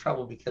really get in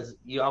trouble because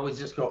you always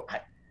just go,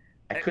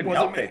 I couldn't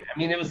help it. I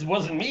mean, it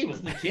wasn't me. It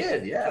was the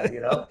kid. Yeah,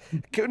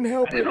 Couldn't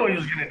help it. I didn't know he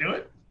was going to do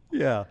it.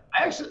 Yeah.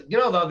 I actually,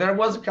 though, there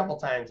was a couple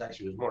times,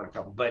 actually, it was more than a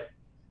couple, but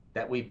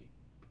that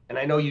and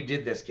I know you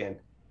did this, Ken,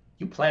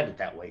 you planned it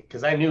that way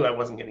because I knew I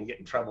wasn't going to get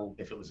in trouble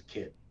if it was a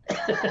kid.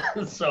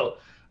 So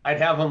I'd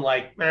have him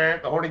like,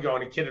 the horn would go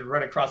and a kid would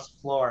run across the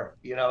floor,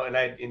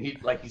 and he,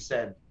 like you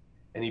said,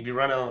 and he'd be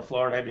running on the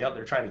floor and I'd be out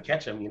there trying to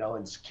catch him,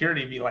 and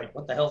security would be like,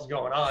 what the hell's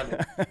going on?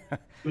 And it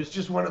was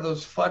just one of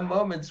those fun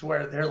moments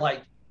where they're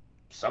like,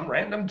 some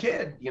random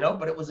kid,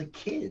 but it was a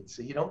kid.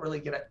 So you don't really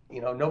get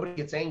nobody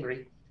gets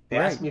angry. They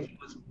asked me if it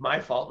was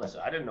my fault. And I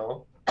said, I didn't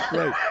know.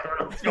 Right. I don't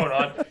know what's going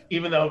on.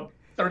 Even though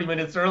 30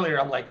 minutes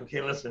earlier, I'm like, okay,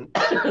 listen,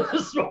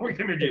 this is what we're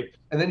going to do.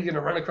 And then you're going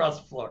to run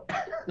across the floor.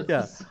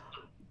 Yeah.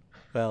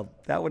 Well,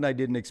 that one I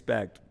didn't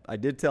expect. I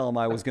did tell him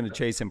I was going to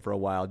chase him for a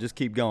while. Just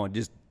keep going.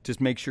 Just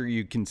make sure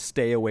you can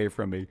stay away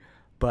from me.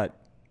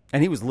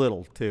 And he was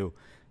little too.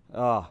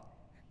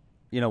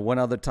 One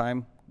other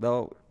time,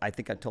 though, I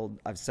think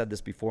I've said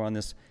this before on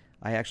this,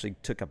 I actually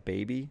took a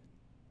baby.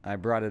 I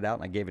brought it out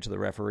and I gave it to the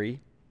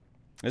referee.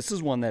 This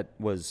is one that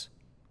was,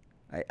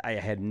 I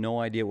had no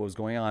idea what was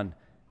going on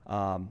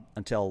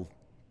until,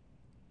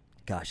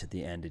 gosh, at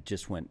the end, it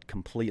just went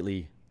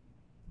completely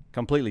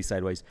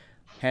sideways.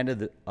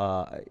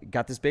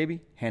 Got this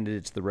baby, handed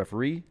it to the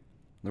referee.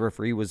 The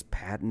referee was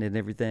patting it and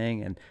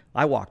everything, and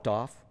I walked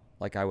off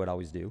like I would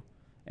always do.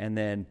 And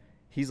then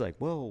he's like,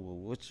 whoa,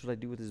 what should I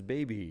do with this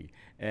baby?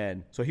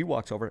 And so he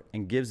walks over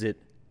and gives it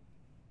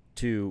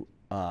to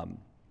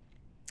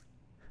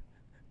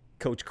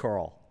Coach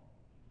Carl.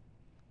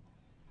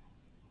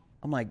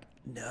 I'm like,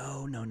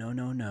 no.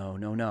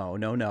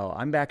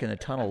 I'm back in the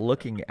tunnel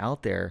looking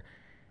out there,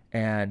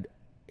 and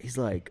he's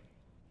like,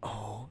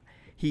 oh.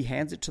 He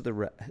hands it to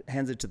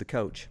the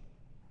coach,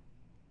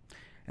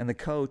 and the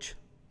coach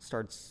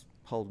starts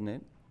holding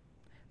it.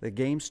 The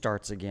game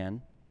starts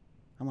again.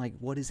 I'm like,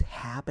 what is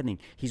happening?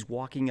 He's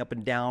walking up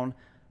and down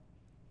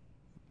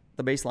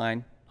the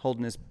baseline,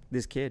 holding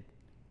this kid,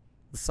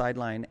 the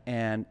sideline,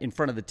 and in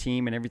front of the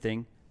team and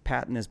everything,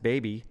 patting this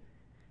baby.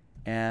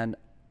 And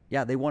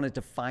yeah, they wanted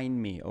to fine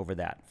me over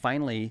that.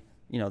 Finally,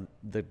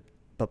 the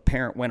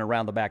parent went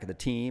around the back of the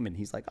team, and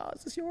he's like, oh,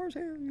 is this yours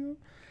here?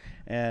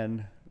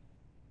 And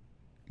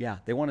yeah,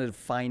 they wanted to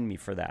fine me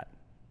for that.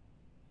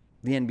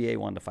 The NBA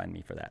wanted to fine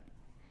me for that.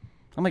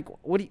 I'm like,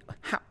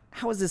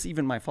 how is this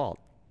even my fault?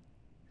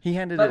 He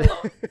handed it.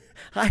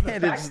 I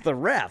handed it to the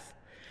ref.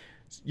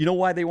 You know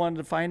why they wanted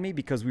to fine me?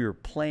 Because we were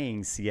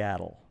playing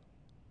Seattle.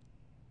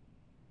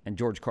 And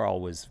George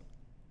Karl was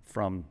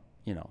from,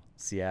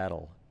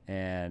 Seattle.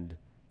 And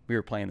we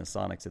were playing the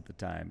Sonics at the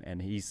time. And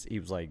he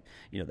was like,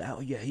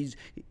 the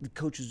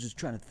coach is just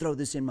trying to throw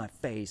this in my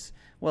face.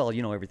 Well,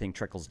 everything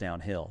trickles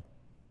downhill.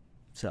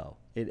 So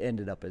it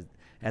ended up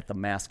at the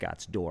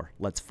mascot's door.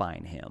 Let's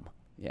fine him.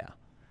 Yeah.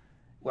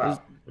 Well,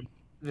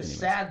 the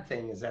sad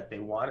thing is that they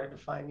wanted to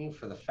fine you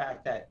for the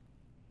fact that,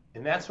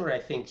 and that's where I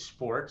think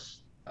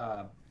sports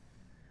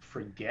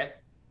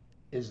forget,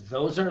 is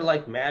those are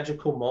like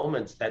magical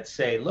moments that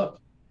say, look,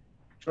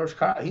 George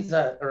Karl, he's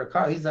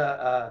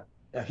a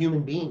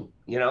human being,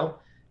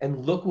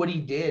 and look what he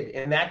did.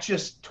 And that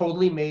just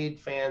totally made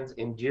fans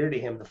endear to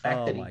him. The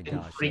fact that he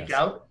didn't freak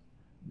out.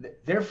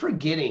 They're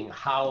forgetting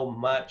how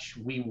much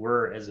we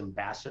were as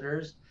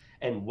ambassadors,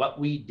 and what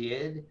we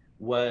did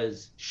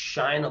was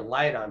shine a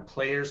light on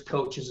players,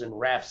 coaches, and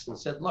refs and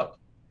said, look,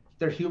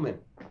 they're human.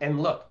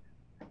 And look,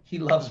 he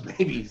loves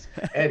babies.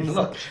 And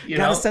look,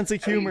 got a sense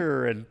of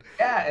humor. And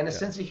a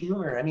sense of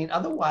humor. I mean,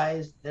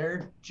 otherwise,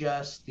 they're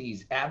just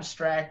these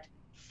abstract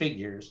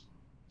figures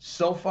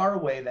so far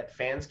away that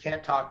fans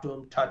can't talk to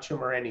them, touch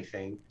them, or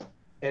anything.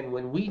 And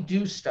when we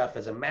do stuff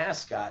as a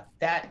mascot,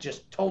 that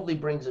just totally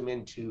brings them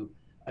into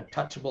a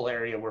touchable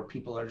area where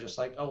people are just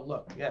like, oh,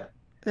 look, yeah.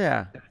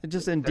 Yeah, it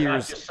just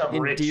endears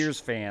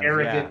fans.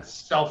 Arrogant,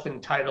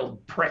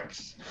 self-entitled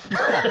pricks.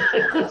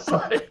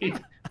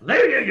 Like,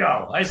 there you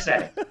go, I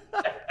said.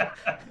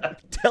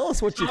 Tell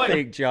us what you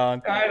think,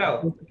 John. I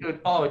know.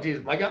 Dude, oh,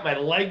 geez, I got my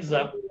legs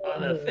up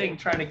on the thing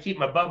trying to keep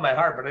them above my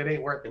heart, but it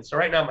ain't working. So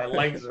right now my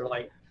legs are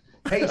like,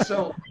 hey,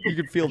 so you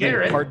can feel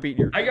Garrett, the heartbeat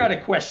in your I got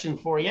a question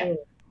for you.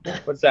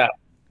 What's that?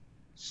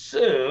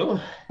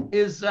 So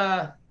is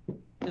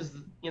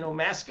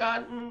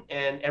mascotting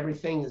and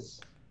everything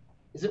is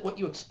it what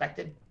you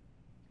expected?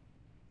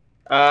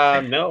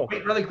 No.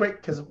 Wait, really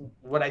quick, because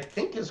what I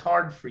think is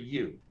hard for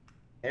you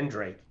and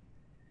Drake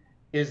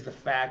is the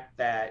fact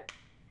that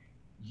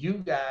you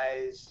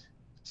guys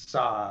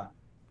saw,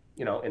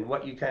 and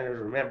what you kind of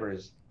remember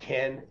is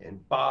Ken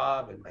and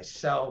Bob and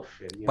myself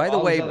and By the all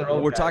these way, other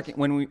old we're guys. talking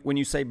when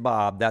you say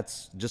Bob,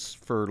 that's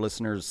just for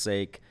listeners'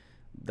 sake.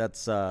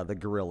 That's the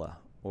gorilla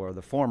or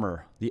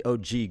the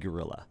OG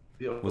gorilla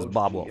was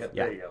Bob Wolf. Yeah,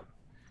 there you go.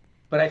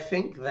 But I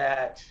think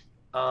that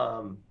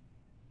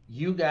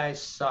you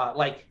guys saw,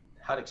 like,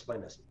 how to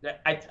explain this.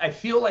 I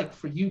feel like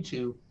for you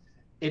two,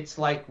 it's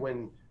like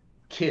when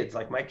kids,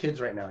 like my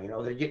kids right now,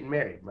 they're getting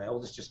married. My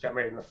oldest just got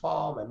married in the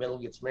fall. My middle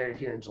gets married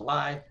here in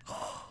July.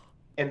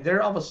 And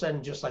they're all of a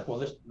sudden just like,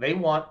 well, they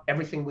want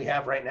everything we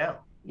have right now.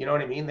 You know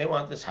what I mean? They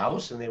want this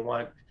house and they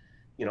want,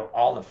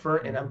 all the fur.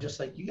 And I'm just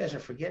like, you guys are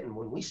forgetting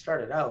when we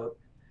started out,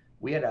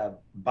 we had a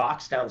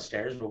box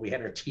downstairs where we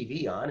had our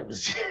TV on. It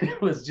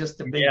was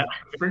just a big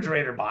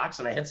refrigerator box,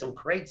 and I had some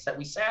crates that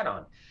we sat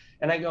on.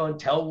 And I go,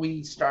 until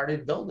we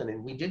started building,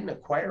 and we didn't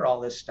acquire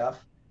all this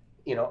stuff,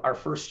 our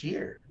first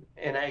year.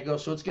 And I go,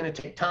 so it's going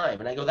to take time.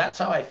 And I go, that's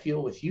how I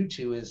feel with you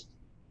two is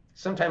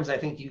sometimes I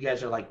think you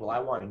guys are like, well, I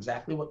want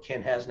exactly what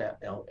Ken has now,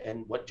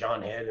 and what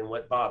John had and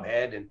what Bob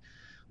had and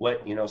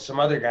what, some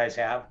other guys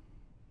have.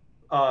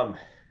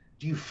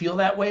 Do you feel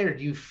that way, or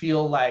do you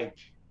feel like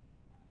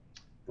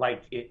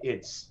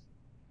it's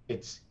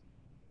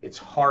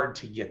hard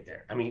to get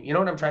there? I mean, you know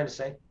what I'm trying to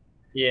say?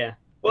 Yeah.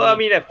 Well, I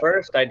mean, at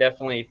first, I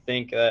definitely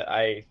think that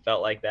I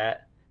felt like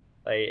that.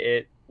 Like,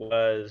 it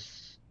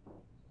was,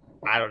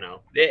 I don't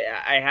know.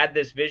 I had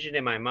this vision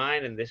in my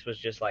mind, and this was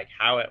just like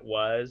how it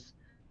was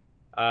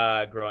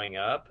growing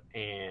up.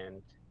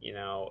 And,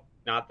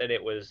 not that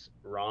it was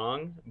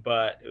wrong,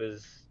 but it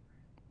was,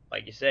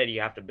 like you said,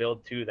 you have to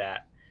build to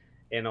that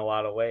in a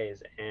lot of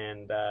ways.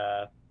 And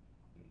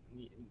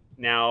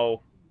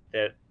now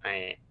that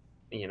I,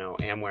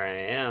 am where I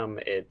am,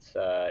 it's,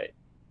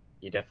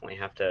 you definitely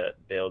have to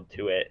build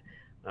to it.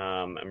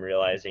 I'm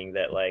realizing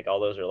that like all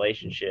those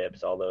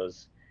relationships, all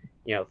those,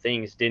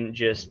 things didn't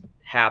just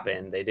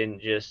happen. They didn't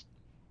just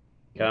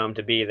come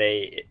to be.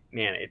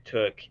 It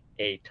took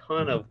a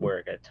ton of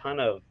work, a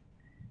ton of,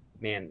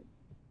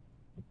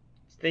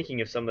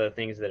 thinking of some of the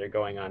things that are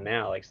going on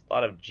now, like a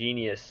lot of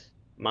genius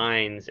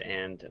minds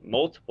and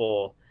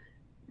multiple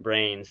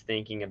brains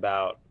thinking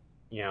about,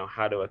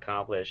 how to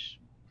accomplish,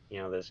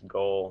 this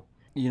goal.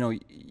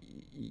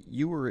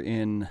 You were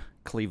in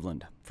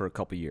Cleveland for a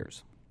couple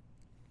years.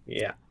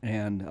 Yeah.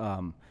 And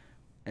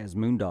as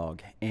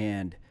Moondog,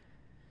 and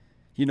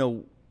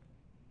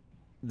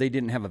they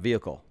didn't have a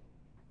vehicle.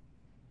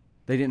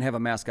 They didn't have a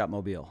mascot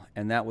mobile,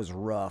 and that was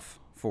rough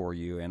for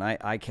you. And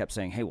I kept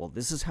saying, hey, well,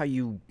 this is how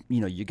you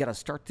got to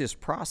start this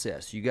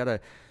process. You got to,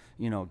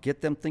 get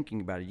them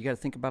thinking about it. You got to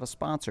think about a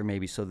sponsor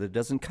maybe so that it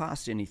doesn't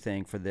cost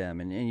anything for them.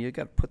 And you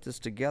got to put this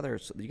together.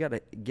 So you got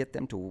to get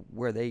them to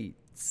where they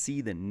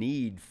see the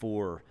need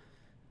for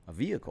a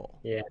vehicle.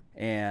 Yeah.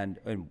 And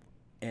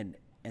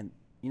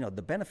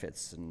the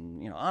benefits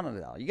and, on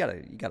and on. You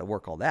got to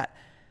work all that.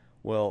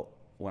 Well,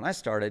 when I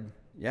started,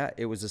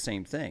 it was the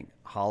same thing.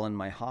 Hauling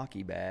my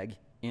hockey bag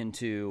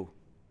into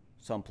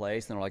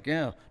someplace, and they're like,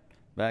 yeah,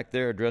 back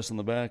there, dress in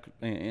the back,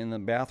 in the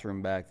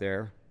bathroom back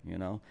there,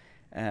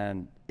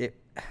 and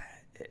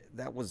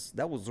those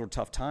were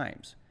tough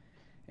times.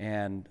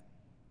 And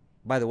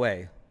by the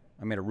way,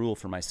 I made a rule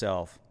for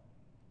myself.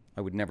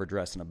 I would never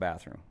dress in a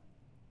bathroom.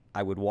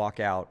 I would walk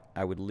out.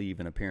 I would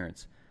leave in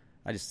appearance.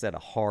 I just set a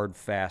hard,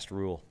 fast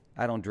rule.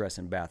 I don't dress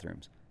in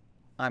bathrooms.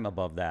 I'm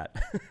above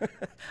that.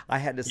 I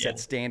had to set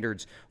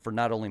standards for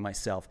not only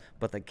myself,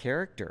 but the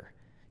character,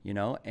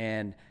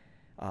 and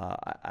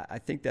I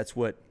think that's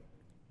what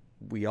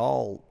we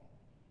all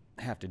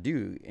have to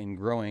do in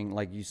growing.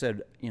 Like you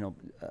said,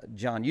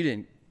 John,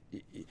 you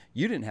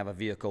didn't have a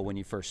vehicle when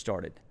you first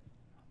started.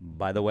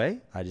 By the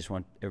way, I just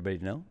want everybody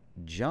to know,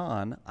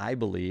 John, I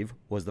believe,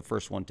 was the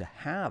first one to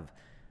have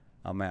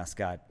a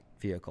mascot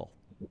vehicle.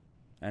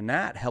 And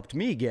that helped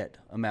me get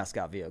a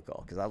mascot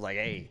vehicle because I was like,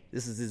 hey,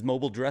 this is his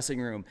mobile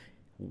dressing room.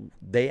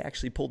 They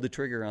actually pulled the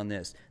trigger on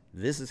this.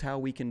 This is how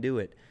we can do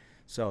it.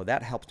 So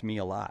that helped me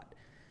a lot.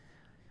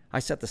 I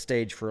set the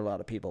stage for a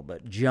lot of people,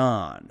 but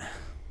John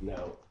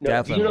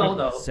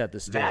definitely set the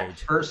stage. That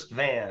first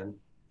van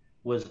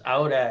was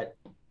out at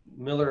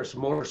Miller's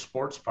Motor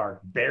Sports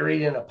Park,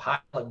 buried in a pile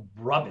of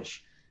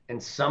rubbish.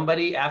 And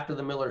somebody, after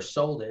the Miller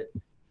sold it,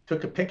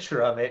 took a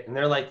picture of it. And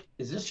they're like,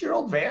 is this your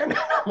old van?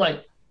 I'm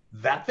like,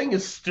 that thing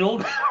is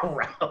still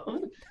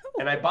around,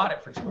 and I bought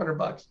it for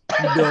 $200.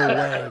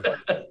 No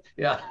way.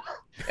 Yeah,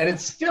 and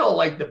it's still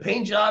like the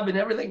paint job and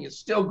everything is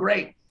still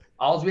great.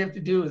 All we have to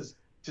do is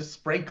just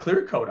spray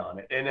clear coat on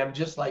it, and I'm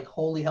just like,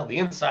 holy hell, the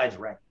inside's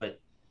wrecked. But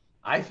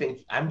I think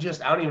I don't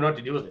even know what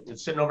to do with it.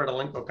 It's sitting over at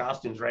Elenco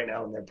Costumes right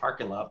now in their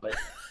parking lot, but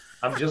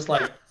I'm just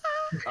like,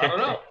 I don't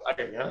know.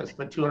 I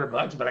spent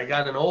 $200, but I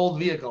got an old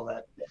vehicle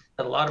that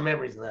had a lot of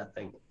memories of that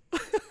thing.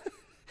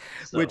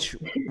 So. Which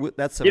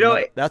that's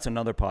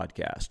another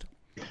podcast.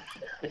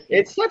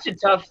 It's such a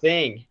tough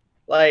thing.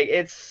 Like,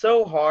 it's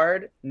so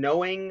hard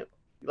knowing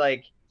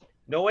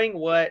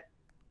what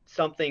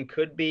something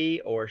could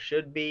be or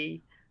should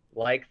be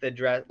like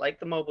the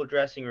mobile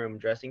dressing room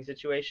dressing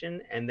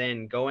situation, and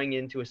then going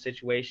into a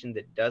situation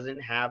that doesn't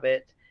have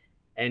it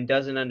and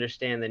doesn't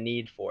understand the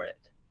need for it.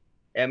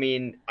 I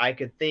mean, I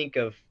could think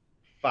of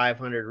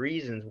 500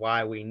 reasons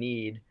why we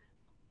need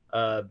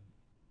uh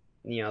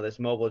this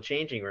mobile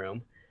changing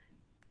room,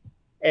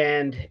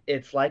 and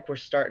it's like we're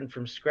starting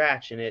from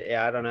scratch, and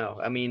I don't know.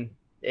 I mean,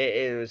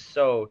 it was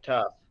so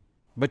tough.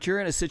 But you're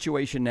in a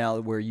situation now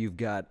where you've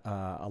got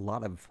a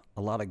lot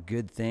of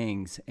good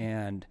things,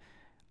 and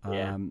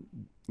Yeah.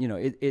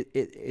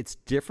 it's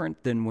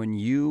different than when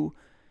you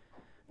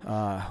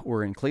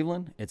were in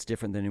Cleveland. It's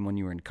different than when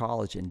you were in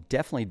college, and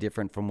definitely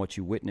different from what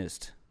you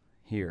witnessed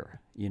here.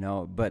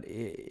 But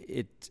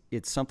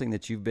it's something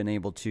that you've been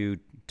able to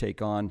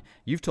take on.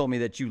 You've told me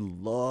that you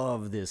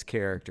love this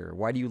character.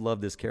 Why do you love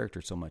this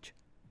character so much?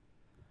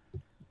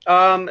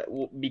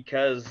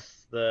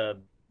 Because the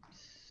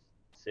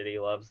city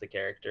loves the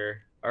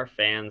character. Our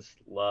fans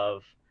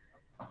love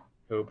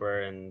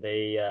Hooper, and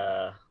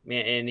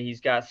man, and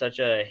he's got such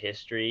a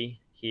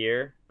history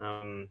here.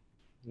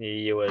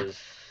 He was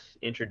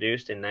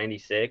introduced in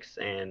 '96,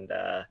 and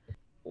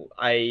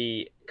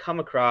I come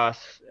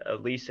across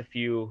at least a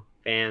few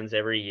fans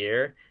every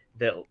year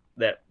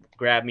that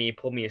grab me,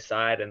 pull me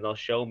aside, and they'll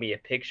show me a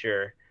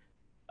picture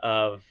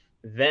of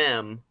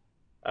them,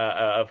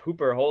 of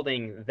Hooper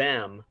holding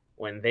them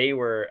when they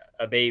were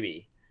a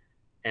baby,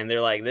 and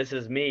they're like, "This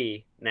is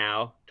me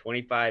now,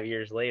 25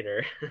 years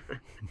later,"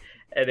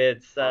 and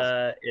it's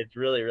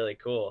really really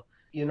cool.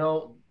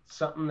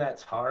 Something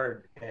that's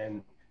hard,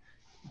 and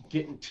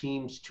getting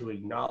teams to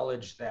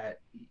acknowledge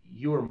that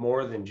you are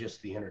more than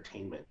just the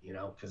entertainment,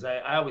 because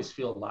I always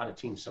feel a lot of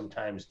teams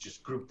sometimes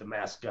just group the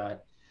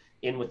mascot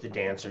in with the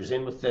dancers,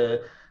 in with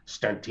the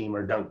stunt team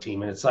or dunk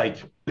team. And it's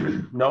like,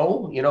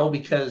 no,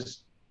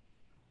 because,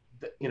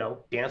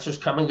 dancers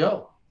come and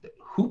go.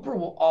 Hooper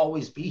will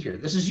always be here.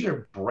 This is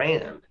your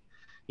brand.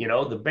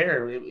 The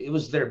Bear, it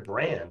was their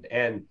brand.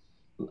 And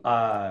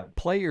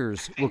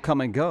players will come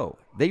and go.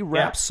 They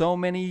wrap so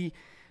many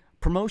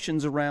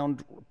promotions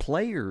around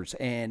players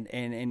and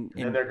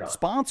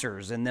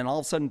sponsors, and then all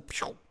of a sudden,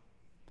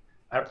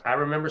 I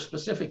remember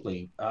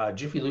specifically,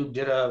 Jiffy Lube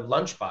did a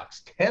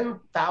lunchbox,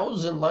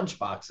 10,000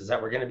 lunchboxes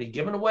that were going to be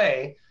given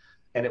away,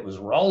 and it was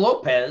Raul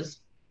Lopez,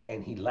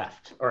 and he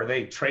left, or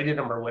they traded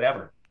him or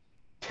whatever.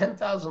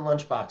 10,000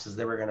 lunchboxes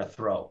they were going to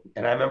throw,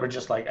 and I remember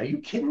just like, are you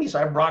kidding me? So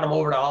I brought him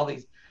over to all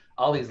these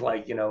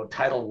like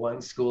Title I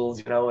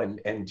schools,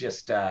 and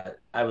just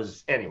I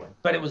was anyway,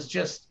 but it was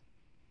just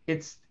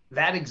it's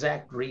that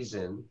exact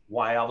reason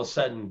why all of a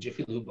sudden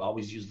Jiffy Lube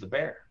always used the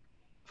Bear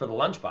for the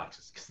lunch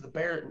boxes, because the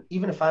Bear,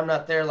 even if I'm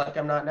not there like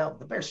I'm not now,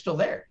 the Bear's still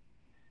there.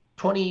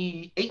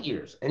 28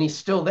 years and he's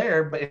still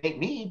there, but it ain't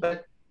me,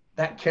 but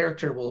that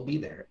character will be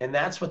there. And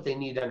that's what they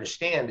need to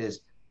understand, is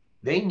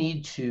they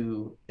need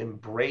to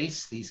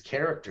embrace these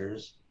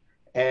characters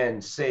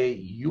and say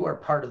you are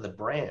part of the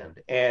brand.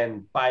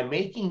 And by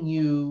making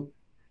you,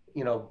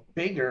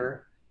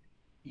 bigger,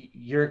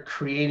 you're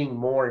creating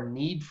more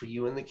need for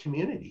you in the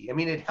community. I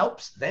mean, it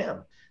helps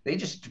them. They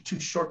just are too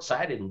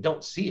short-sighted and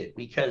don't see it,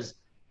 because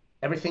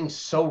everything's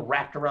so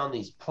wrapped around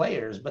these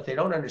players, but they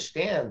don't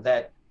understand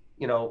that,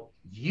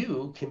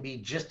 you can be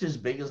just as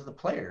big as the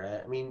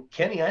player. I mean,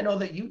 Kenny, I know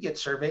that you get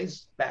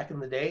surveys back in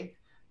the day.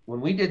 When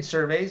we did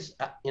surveys,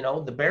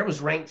 the Bear was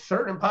ranked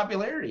third in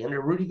popularity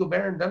under Rudy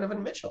Gobert and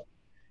Donovan Mitchell.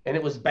 And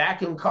it was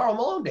back in Karl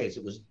Malone days.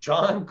 It was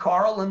John,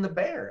 Karl, and the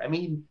Bear. I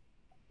mean,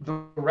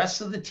 the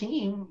rest of the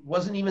team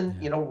wasn't even,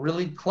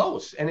 really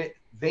close. And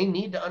they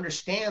need to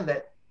understand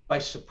that by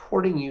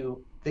supporting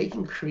you, they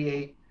can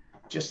create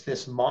just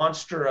this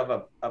monster of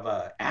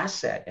a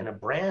asset and a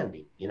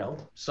branding,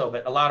 So,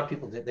 but a lot of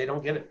people, they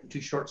don't get it,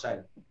 too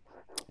short-sighted.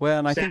 Well,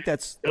 and I think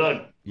that's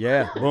good.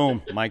 Yeah,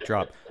 boom, mic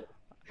drop.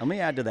 Let me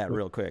add to that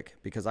real quick,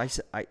 because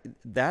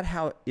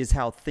that is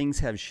how things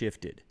have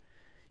shifted.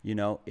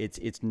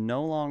 It's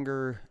no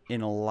longer,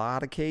 in a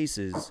lot of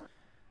cases,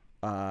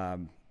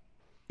 well,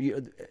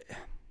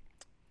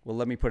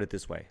 let me put it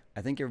this way.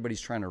 I think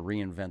everybody's trying to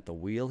reinvent the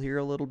wheel here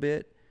a little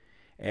bit,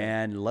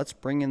 and let's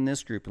bring in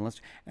this group. And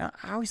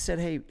I always said,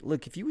 hey,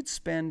 look, if you would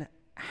spend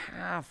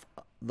half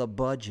the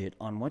budget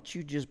on what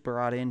you just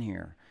brought in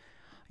here,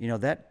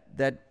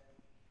 that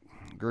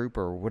group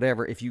or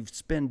whatever, if you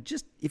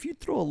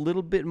throw a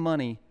little bit of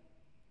money,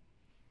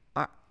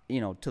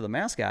 to the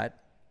mascot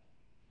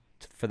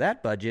for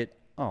that budget,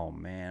 oh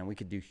man, we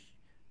could do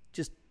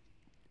just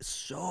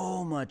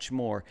so much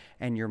more,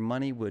 and your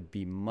money would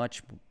be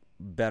much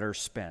better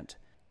spent.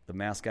 The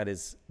mascot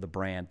is the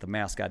brand. The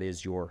mascot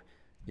is your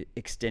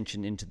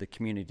extension into the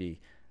community.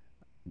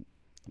 The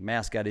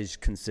mascot is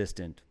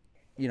consistent.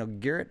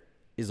 Garrett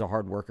is a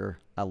hard worker.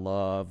 I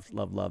love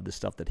the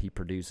stuff that he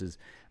produces.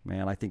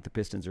 Man, I think the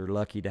Pistons are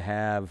lucky to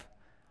have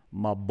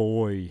my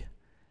boy.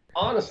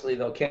 Honestly,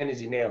 though,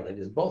 Kenny's, you nailed it.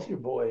 Is both your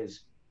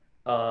boys,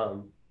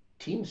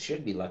 teams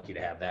should be lucky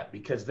to have that,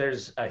 because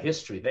there's a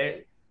history.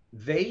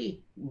 They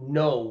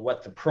know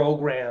what the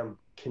program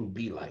can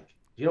be like.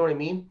 You know what I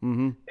mean?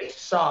 Mm-hmm. They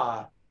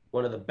saw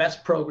one of the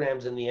best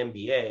programs in the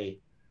NBA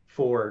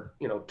for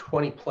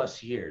 20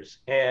 plus years,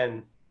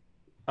 and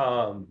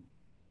um,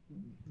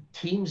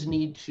 teams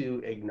need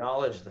to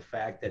acknowledge the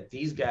fact that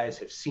these guys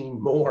have seen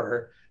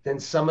more than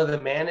some of the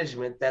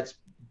management that's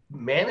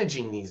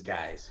managing these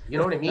guys. You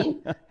know what I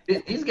mean?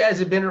 These guys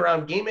have been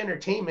around game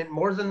entertainment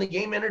more than the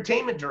game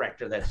entertainment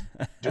director that's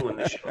doing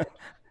the show.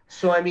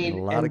 So I mean, In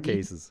a lot of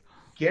cases.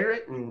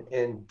 Garrett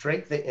and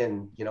Drake,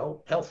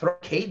 hell, throw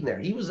Cade in there.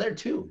 He was there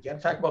too. You got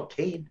to talk about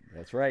Cade.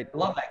 That's right. I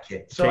love that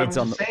kid. So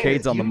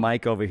Cade's on the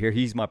mic over here.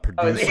 He's my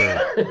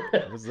producer.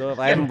 What's up?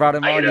 I haven't brought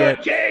him How on you doing,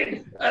 yet.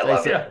 Cade? I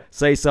love you.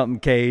 Say something,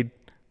 Cade.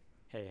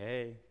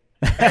 Hey.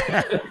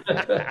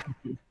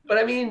 But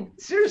I mean,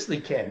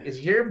 seriously, Ken, is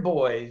your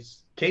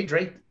boys, Cade,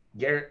 Drake,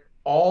 Garrett,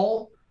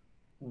 all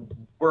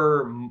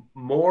were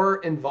more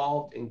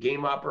involved in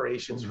game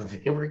operations when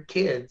they were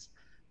kids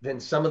than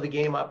some of the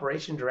game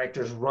operation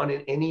directors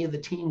running any of the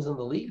teams in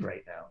the league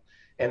right now.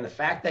 And the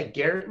fact that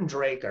Garrett and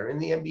Drake are in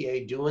the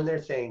NBA doing their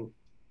thing,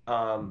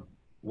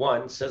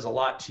 one, says a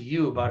lot to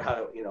you about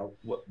how,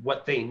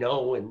 what they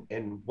know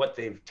and what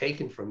they've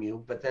taken from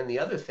you. But then the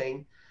other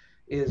thing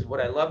is, what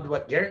I loved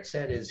what Garrett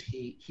said is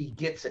he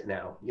gets it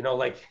now.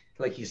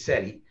 Like he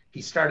said,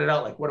 he started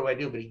out like, what do I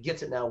do? But he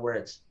gets it now where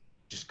it's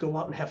just go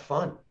out and have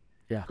fun.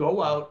 Yeah.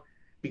 Go out,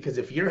 because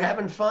if you're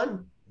having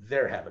fun,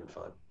 they're having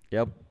fun.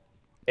 Yep.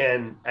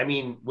 And I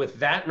mean, with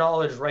that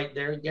knowledge right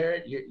there,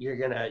 Garrett, you're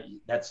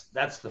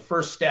that's the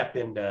first step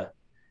into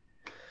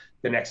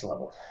the next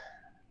level.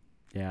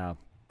 Yeah.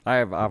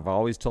 I've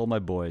always told my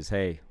boys,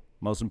 hey,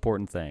 most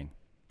important thing,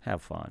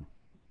 have fun.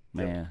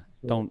 Man,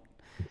 don't,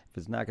 if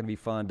it's not going to be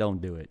fun,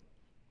 don't do it.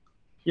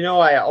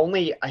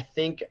 I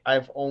think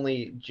I've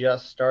only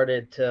just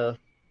started to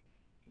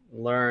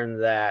learn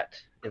that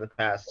in the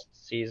past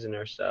season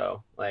or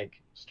so, like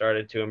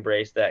started to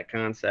embrace that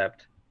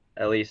concept,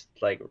 at least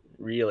like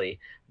really.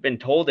 Been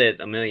told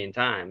it a million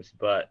times,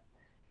 but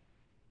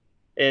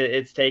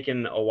it's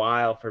taken a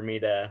while for me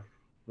to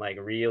like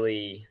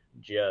really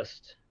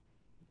just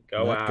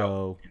go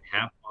out and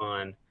have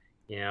fun.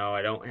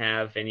 I don't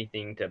have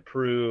anything to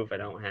prove. I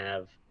don't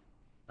have,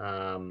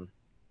 at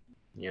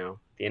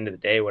the end of the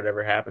day,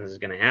 whatever happens is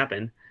going to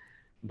happen,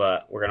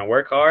 but we're going to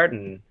work hard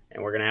and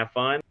we're going to have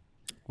fun.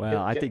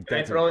 Well, I think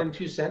that's throw in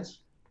 2 cents.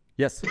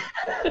 Yes.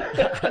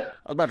 I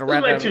was about to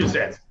wrap my up. 2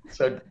 cents.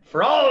 So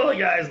for all the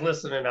guys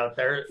listening out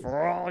there,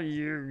 For all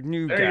you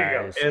new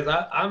there guys. you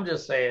go. I'm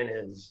just saying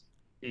is,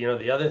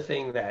 the other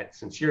thing that,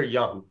 since you're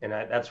young, and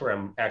that's where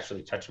I'm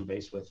actually touching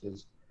base with,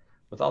 is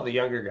with all the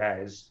younger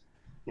guys,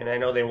 I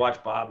know they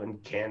watch Bob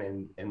and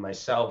Ken and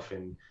myself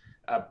and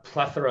a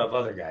plethora of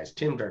other guys,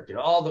 Tim Durkin,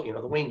 all the,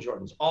 the Wayne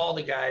Jordans, all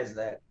the guys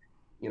that,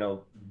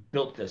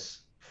 built this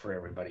for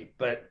everybody.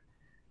 But,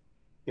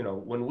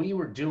 when we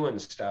were doing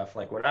stuff,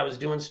 like when I was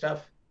doing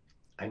stuff,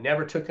 I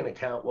never took into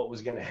account what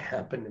was going to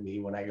happen to me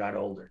when I got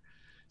older.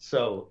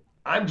 So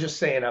I'm just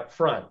saying up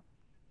front,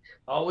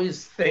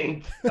 always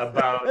think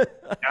about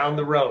down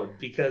the road,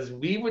 because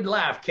we would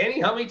laugh.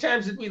 Kenny, how many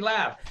times did we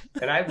laugh?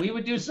 And we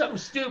would do something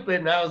stupid,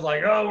 and I was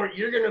like, oh,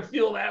 you're going to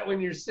feel that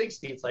when you're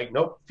 60. It's like,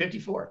 nope,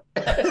 54.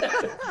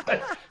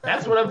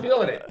 That's when I'm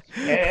feeling it.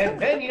 And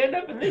then you end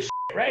up in this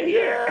shit right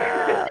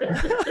here.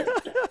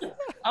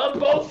 On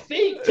both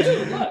feet,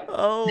 too. Look.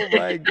 Oh,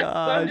 my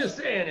gosh. I'm just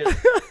saying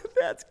is,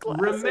 that's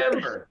classic.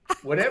 Remember,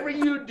 whatever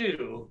you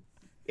do,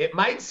 it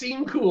might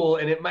seem cool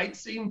and it might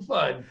seem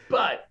fun,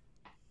 but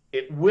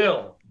it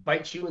will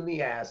bite you in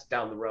the ass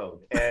down the road.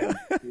 And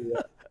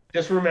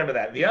just remember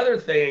that. The other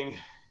thing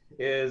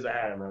is,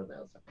 I don't know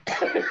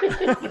what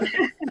else.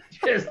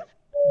 Just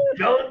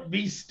don't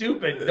be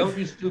stupid. Don't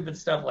do stupid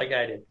stuff like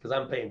I did, because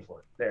I'm paying for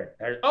it.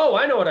 There. Oh,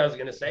 I know what I was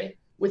going to say.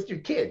 With your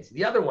kids,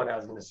 the other one I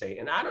was going to say,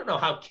 and I don't know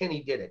how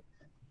Kenny did it.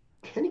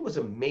 Kenny was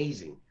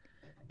amazing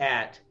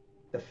at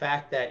the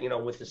fact that,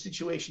 with the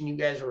situation you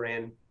guys were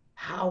in,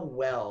 how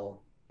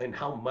well and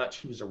how much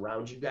he was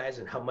around you guys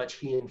and how much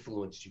he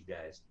influenced you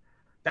guys.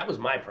 That was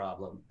my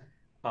problem.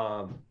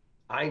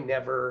 I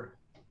never,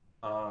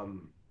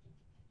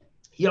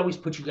 he always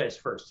put you guys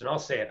first. And I'll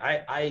say it,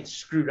 I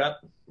screwed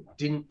up,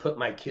 didn't put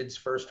my kids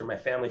first or my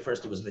family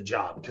first. It was the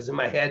job, because in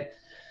my head,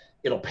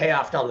 it'll pay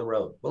off down the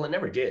road. Well, it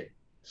never did.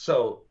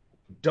 So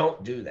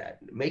don't do that.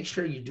 Make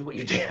sure you do what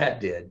your dad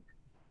did.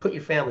 Put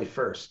your family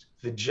first.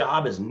 The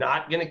job is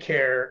not going to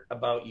care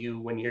about you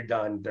when you're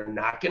done. They're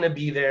not going to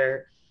be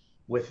there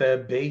with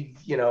a big,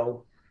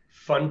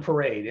 fun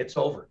parade. It's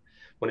over.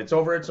 When it's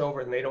over, it's over,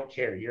 and they don't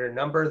care. You're a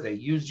number. They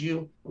used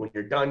you. When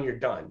you're done, you're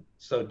done.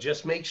 So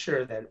just make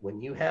sure that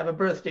when you have a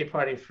birthday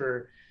party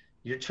for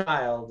your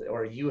child,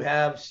 or you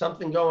have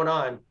something going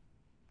on,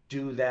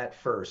 do that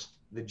first.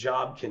 The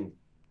job can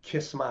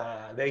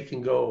they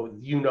can go,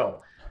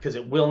 because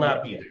it will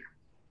not be there.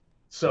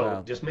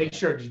 So Just make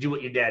sure to do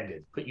what your dad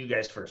did. Put you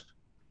guys first.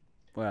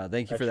 Wow,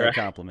 thank you for that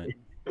compliment.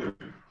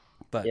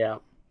 But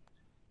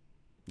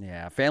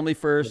Yeah, family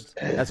first.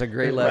 That's a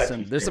great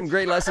lesson. There's some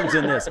great lessons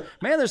in this.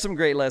 Man, there's some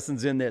great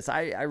lessons in this.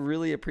 I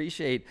really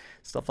appreciate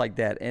stuff like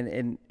that.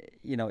 And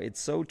it's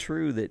so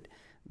true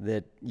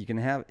that you can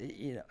have,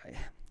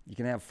 you You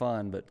can have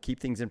fun, but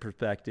keep things in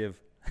perspective.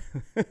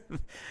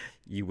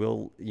 You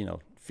will,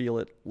 feel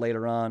it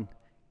later on.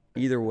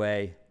 Either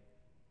way,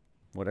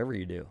 whatever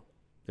you do,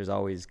 there's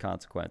always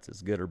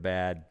consequences, good or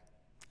bad.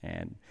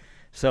 And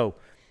so,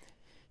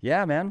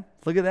 yeah, man,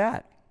 look at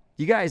that.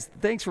 You guys,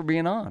 thanks for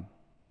being on.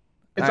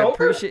 It's I over?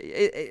 appreciate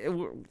it.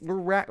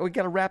 We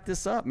got to wrap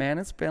this up, man.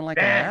 It's been like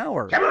an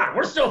hour. Come on,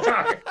 we're still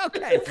talking.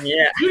 Okay.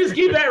 Yeah. You just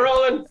keep that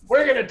rolling.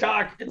 We're gonna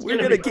talk. We're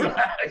gonna keep.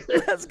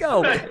 Let's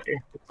go.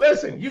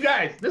 Listen, you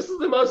guys, this is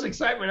the most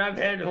excitement I've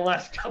had in the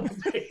last couple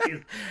of days.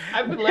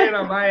 I've been laying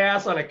on my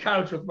ass on a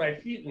couch with my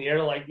feet in the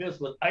air like this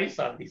with ice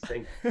on these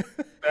things.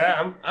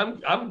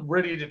 I'm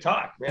ready to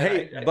talk, man.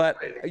 Hey, but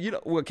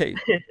okay.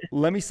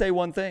 Let me say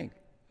one thing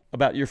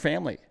about your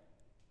family,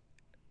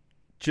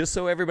 just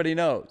so everybody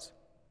knows.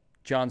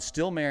 John's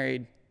still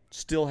married,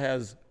 still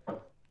has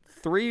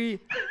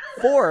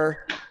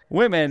 4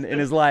 women in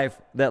his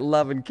life that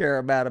love and care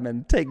about him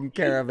and taking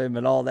care of him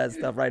and all that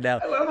stuff right now.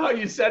 I love how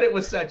you said it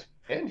with such,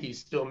 and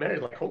he's still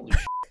married. Like, holy shit.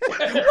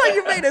 Well,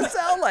 you made it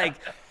sound like,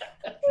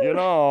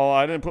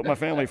 I didn't put my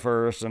family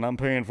first and I'm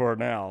paying for it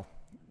now.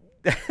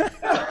 No,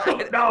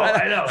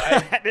 I know.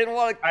 I didn't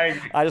want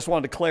to. I just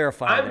wanted to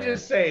clarify. I'm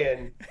just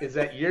saying is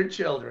that your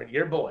children,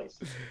 your boys,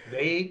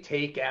 they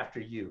take after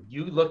you.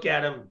 You look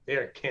at them,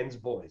 they're Ken's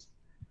boys.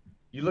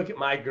 You look at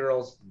my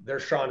girls, they're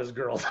Shauna's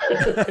girls.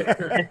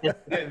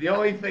 The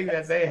only thing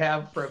that they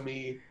have from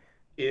me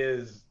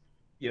is,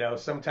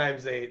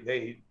 sometimes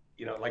they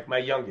like my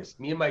youngest,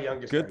 me and my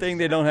youngest. Good thing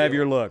they don't have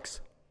your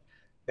looks.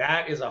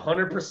 That is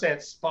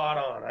 100% spot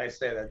on. I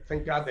say that.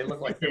 Thank God they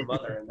look like their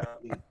mother and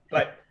not me.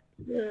 But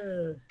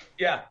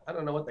yeah, I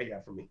don't know what they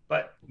got from me,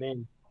 but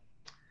Man.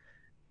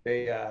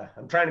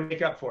 I'm trying to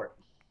make up for it.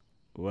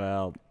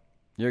 Well,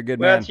 you're a good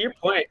Well, man. to your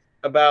point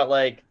about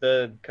like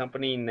the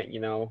company,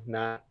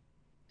 not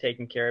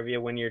taking care of you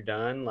when you're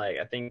done. Like,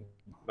 I think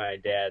my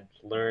dad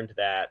learned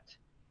that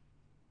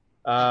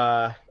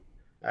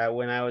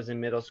when I was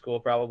in middle school,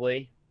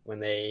 probably when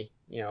they,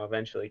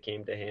 eventually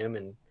came to him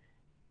and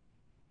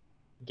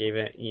gave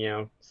it,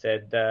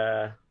 said,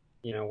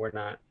 we're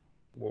not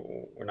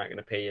going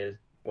to pay you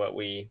what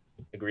we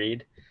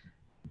agreed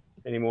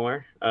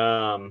anymore.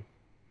 And,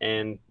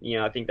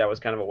 I think that was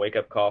kind of a wake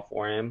up call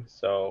for him.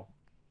 So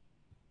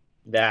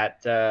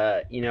that,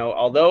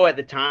 although at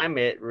the time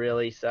it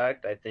really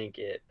sucked, I think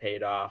it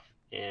paid off.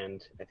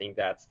 And I think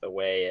that's the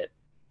way it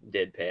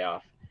did pay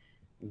off.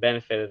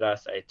 Benefited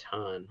us a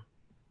ton.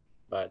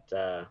 But,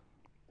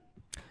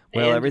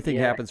 everything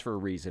happens for a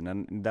reason.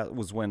 And that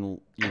was when,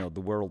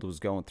 the world was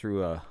going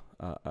through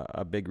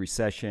a big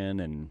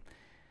recession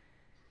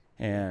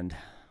and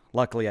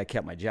luckily I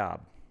kept my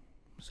job.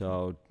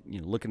 So,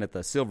 looking at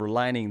the silver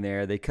lining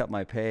there, they cut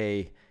my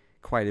pay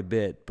quite a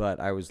bit, but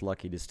I was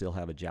lucky to still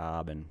have a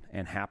job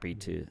and happy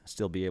to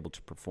still be able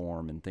to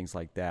perform and things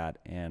like that.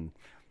 And,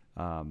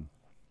 but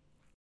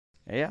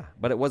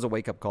it was a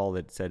wake-up call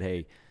that said,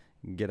 hey,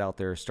 get out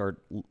there,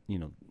 start,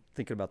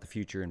 thinking about the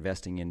future,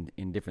 investing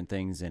in different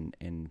things and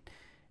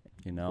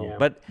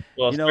but.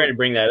 Well, sorry to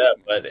bring that up,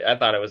 but I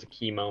thought it was a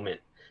key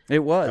moment. It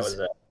was.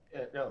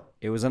 No.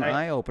 It was an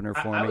eye-opener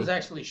for me. I was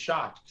actually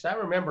shocked because I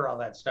remember all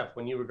that stuff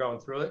when you were going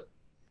through it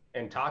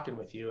and talking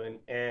with you.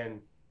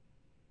 And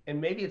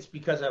maybe it's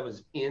because I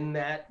was in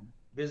that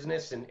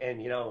business and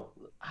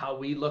how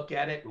we look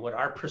at it and what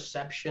our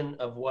perception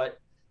of what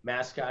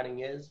mascotting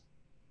is.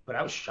 But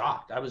I was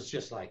shocked. I was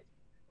just like,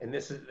 I'm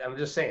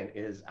just saying,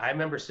 I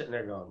remember sitting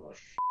there going, well,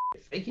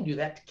 if they can do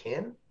that to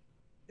Ken,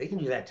 they can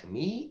do that to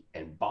me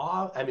and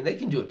Bob. I mean, they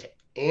can do it to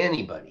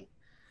anybody.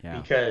 Yeah.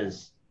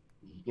 Because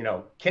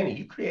Kenny,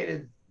 you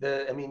created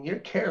your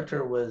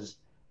character was,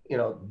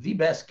 the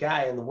best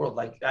guy in the world.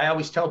 Like I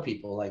always tell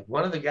people, like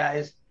one of the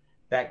guys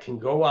that can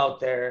go out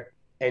there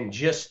and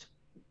just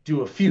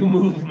do a few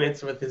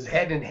movements with his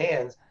head and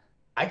hands.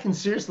 I can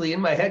seriously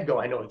in my head go,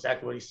 I know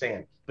exactly what he's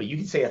saying, but you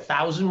can say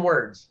 1,000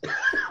 words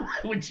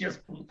with just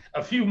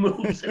a few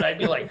moves. And I'd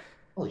be like,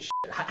 holy shit,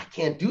 I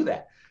can't do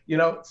that.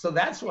 So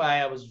that's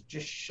why I was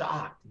just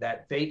shocked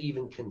that they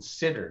even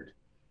considered,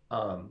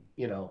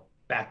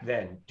 back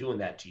then doing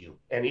that to you.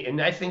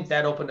 And I think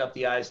that opened up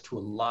the eyes to a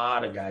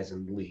lot of guys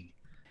in the league.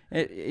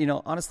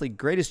 Honestly,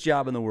 greatest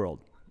job in the world.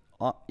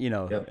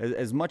 Yep.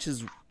 As much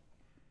as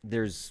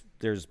there's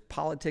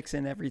politics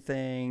in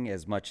everything,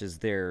 as much as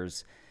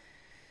there's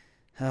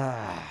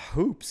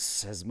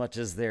hoops, as much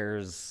as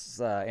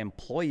there's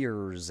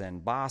employers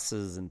and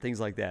bosses and things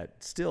like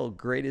that, still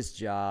greatest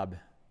job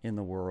in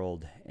the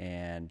world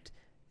and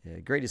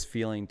greatest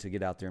feeling to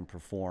get out there and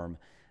perform,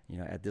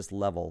 at this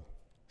level.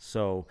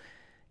 So,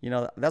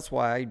 that's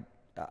why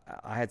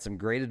I had some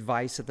great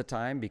advice at the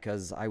time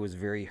because I was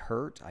very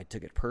hurt. I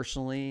took it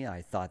personally.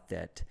 I thought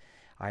that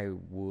I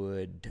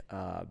would,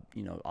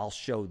 I'll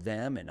show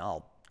them and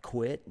I'll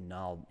quit and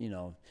I'll,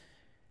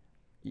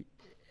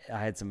 I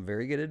had some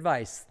very good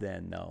advice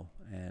then though.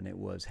 And it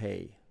was,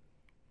 hey,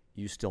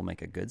 you still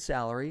make a good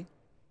salary.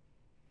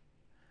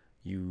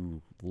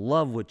 You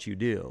love what you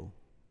do.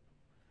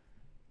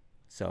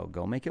 So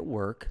go make it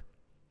work.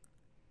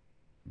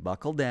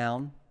 Buckle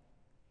down.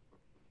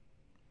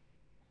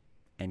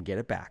 and get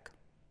it back.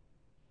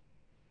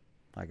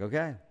 Like,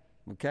 okay,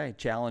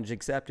 challenge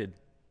accepted.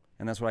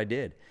 And that's what I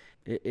did.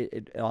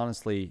 It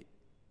honestly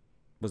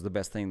was the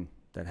best thing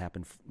that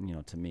happened,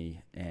 to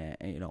me,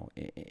 in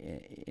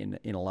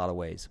a lot of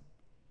ways.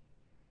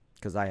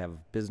 Because I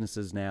have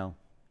businesses now.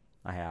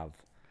 I have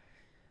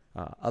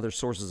other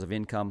sources of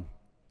income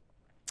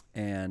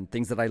and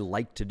things that I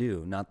like to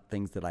do, not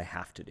things that I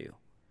have to do.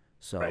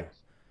 So, Right.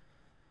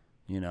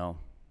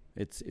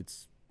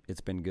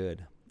 It's been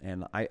good.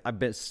 And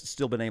I've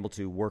still been able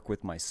to work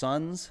with my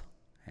sons,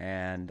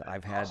 and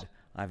I've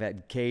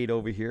had Cade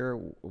over here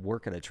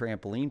work at a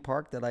trampoline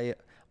park that I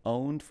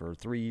owned for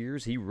 3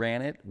 years. He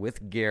ran it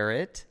with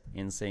Garrett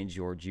in St.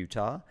 George,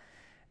 Utah.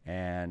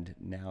 And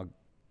now,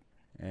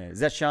 is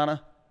that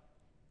Shauna?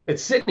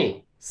 It's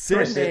Sydney.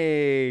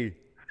 Sydney.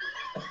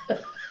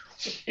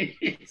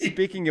 She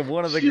Speaking of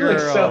one of the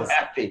looks so girls,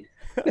 happy.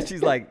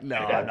 she's like, no,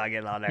 I'm not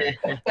getting on there.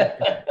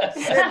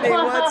 Sydney,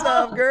 what's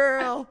up,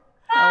 girl?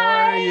 How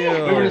are you?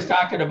 We were just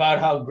talking about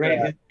how great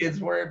his kids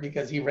were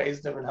because he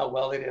raised them and how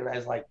well they did. And I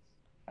was like,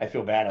 I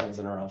feel bad I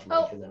wasn't around for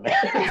my kids.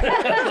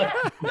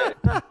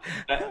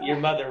 Your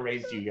mother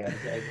raised you guys.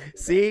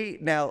 See,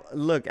 now,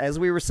 look, as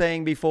we were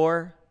saying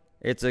before,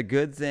 it's a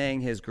good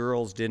thing his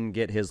girls didn't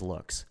get his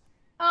looks.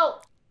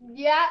 Oh,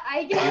 yeah,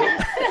 I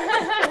guess.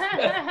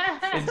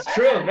 It's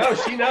true. No,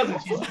 she knows it.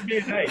 She's just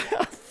being nice.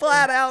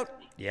 Flat out.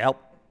 Yep,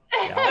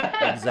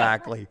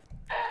 exactly.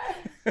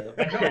 But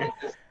no,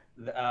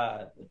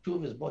 the two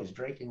of his boys,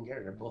 Drake and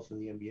Garrett, are both in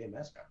the NBA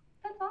mascot.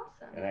 That's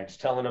awesome. And I was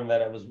telling him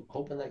that I was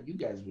hoping that you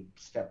guys would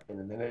step in.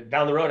 And then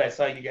down the road, I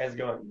saw you guys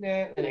going, nah,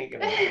 it ain't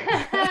gonna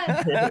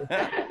happen.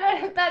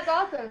 That's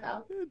awesome,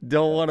 though.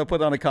 Don't want to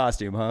put on a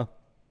costume, huh?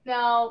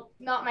 No,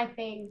 not my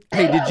thing.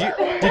 Hey,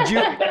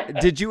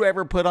 did you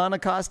ever put on a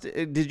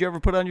costume? Did you ever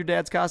put on your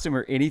dad's costume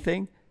or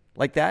anything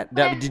like that?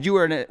 Did you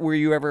were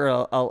you ever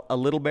a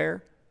little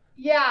bear?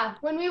 Yeah,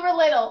 when we were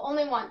little,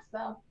 only once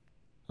though.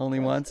 Only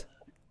once?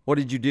 What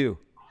did you do?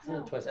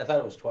 Twice. I thought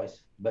it was twice.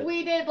 But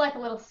We did like a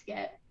little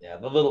skit. yeah,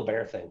 the little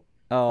bear thing.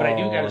 Oh, But I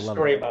do got a love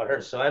story it. about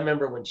her. So I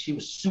remember when she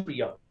was super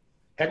young,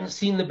 hadn't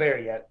seen the bear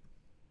yet,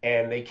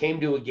 and they came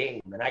to a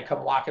game, and I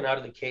come walking out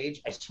of the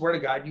cage. I swear to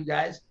God, you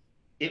guys,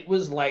 it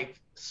was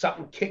like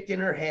something kicked in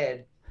her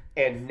head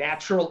and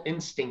natural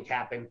instinct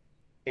happened,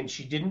 and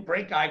she didn't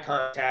break eye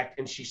contact,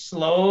 and she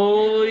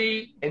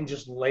slowly and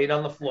just laid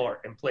on the floor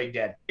and played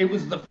dead. It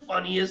was the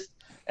funniest.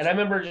 And I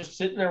remember just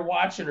sitting there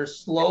watching her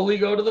slowly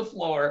go to the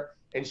floor,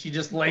 and she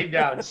just laid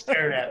down and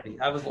stared at me.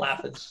 I was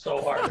laughing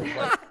so hard. It was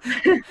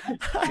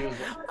like, she was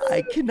like,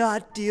 I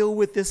cannot deal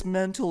with this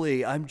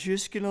mentally. I'm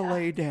just gonna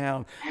lay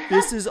down.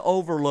 This is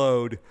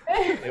overload.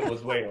 it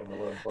was way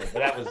overload for her, but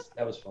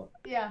that was fun.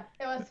 Yeah,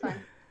 it was fun.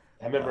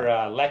 I remember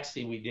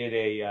Lexi. We did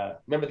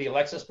remember the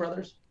Alexis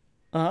brothers?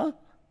 Uh-huh.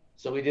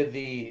 So we did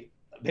the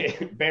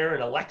Bear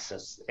and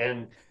Alexis,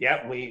 and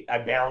yeah, I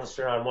balanced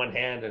her on one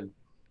hand, and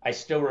I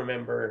still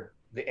remember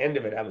the end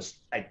of it.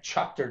 I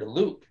chucked her to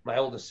Luke, my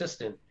old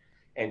assistant,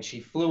 and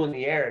she flew in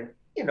the air, and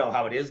you know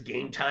how it is,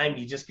 game time,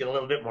 you just get a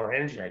little bit more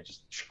energy. I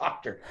just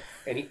chucked her,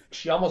 and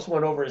she almost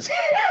went over his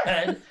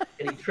head,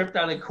 and he tripped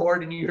on a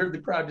cord, and you heard the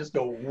crowd just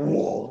go,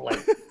 whoa, like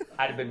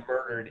I'd have been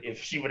murdered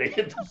if she would have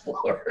hit the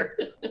floor.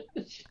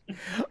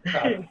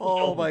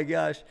 Oh my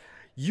gosh.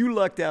 You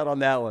lucked out on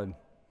that one.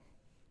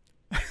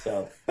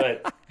 So,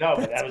 but no,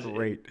 but that That's was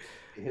great.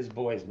 His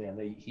boys,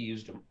 man, he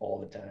used them all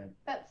the time.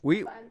 That's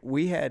We fun.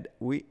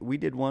 we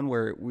did one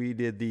where we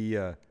did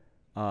the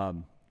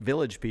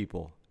Village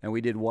People, and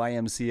we did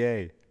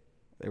YMCA.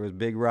 There was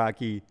Big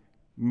Rocky,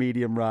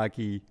 Medium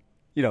Rocky,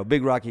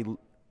 Big Rocky,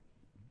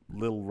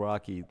 Little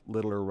Rocky,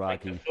 Littler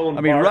Rocky. phone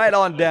I mean, bar- right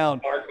on down.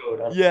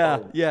 Barcode on the Yeah,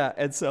 phone. yeah.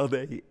 And so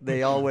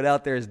they all went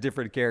out there as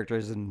different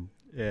characters and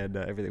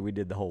everything. We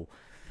did the whole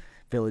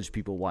Village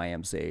People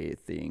YMCA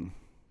thing.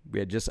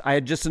 I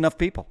had just enough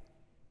people.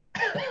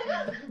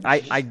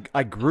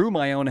 I grew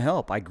my own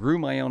help. I grew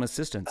my own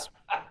assistants.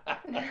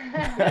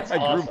 That's I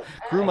awesome.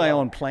 grew my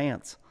own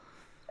plants.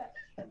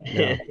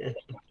 Yeah.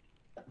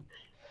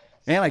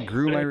 And I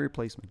grew my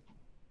replacement.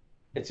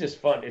 It's just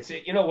fun.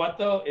 You know what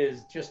though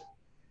is just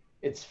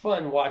it's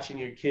fun watching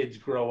your kids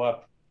grow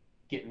up,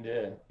 getting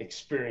to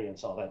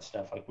experience all that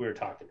stuff like we were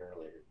talking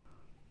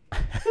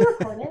earlier. We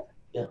recorded.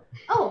 Yeah.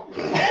 Oh.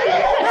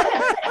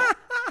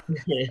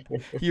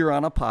 You're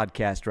on a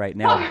podcast right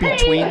now, Sorry.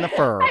 Between the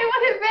Fur. I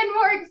would have been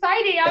more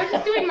excited. I was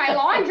just doing my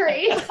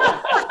laundry.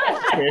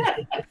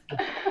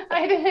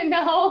 I didn't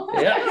know.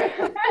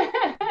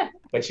 Yeah.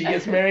 But she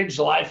gets married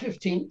July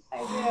 15th. I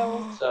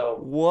do. So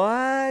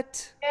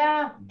What?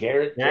 Yeah.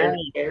 Garrett Nice.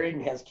 married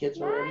and has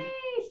kids already.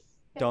 Nice.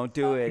 Don't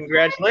do it.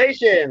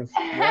 Congratulations.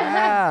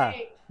 Yeah.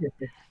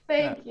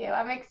 Thank you.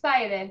 I'm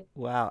excited.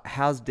 Wow.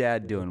 How's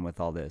Dad doing with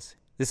all this?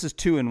 This is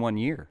 2 in 1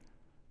 year.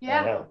 I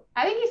Yeah. know.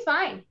 I think he's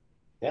fine.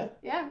 Yeah.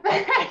 Yeah.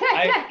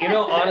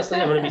 Honestly,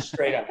 I'm going to be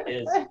straight up.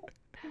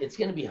 It's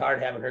going to be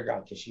hard having her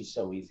gone because she's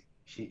so easy.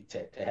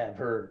 To have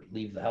her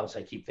leave the house,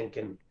 I keep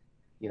thinking,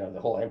 the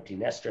whole empty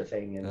nester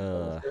thing, and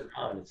if they're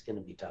gone, it's going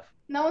to be tough.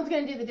 No one's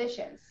gonna do the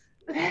dishes.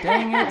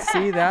 Dang it!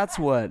 See, that's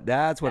what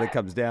it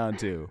comes down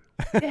to.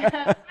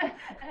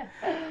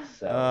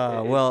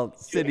 So, Well,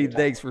 it's Sydney, junior time.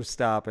 thanks for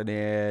stopping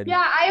in. Yeah,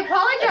 I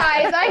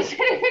apologize. I should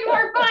have been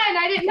more fun.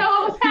 I didn't know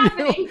what was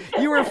happening.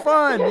 You were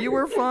fun. You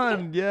were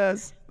fun.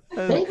 Yes.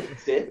 Thank you,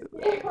 Sid.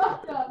 You're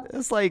welcome.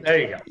 It's like, There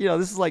you go.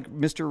 this is like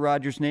Mr.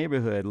 Rogers'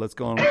 Neighborhood. Let's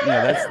go on.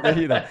 That's,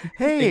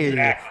 hey,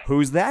 Exactly.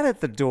 who's that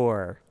at the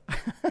door?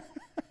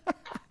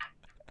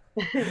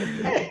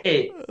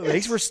 Hey,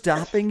 Thanks for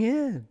stopping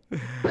in.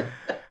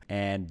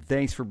 And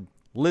thanks for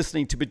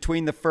listening to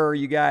Between the Fur,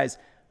 you guys.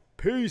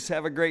 Peace.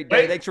 Have a great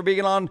day. Wait. Thanks for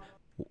being on.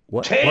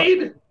 What?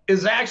 Cade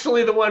is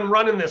actually the one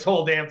running this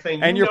whole damn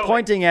thing. And You you're know it.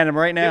 pointing at him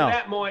right now.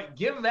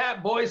 Give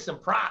that boy some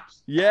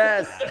props.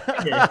 Yes.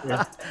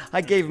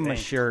 I gave him a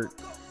shirt.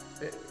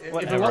 If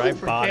Whatever, it wasn't I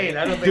for bought Cade, it.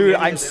 I don't think Dude,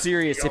 any I'm of this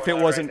serious. would be If it going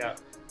on wasn't- right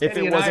now. if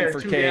Kenny it and I wasn't are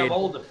for too Cade- damn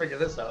old to figure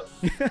this out.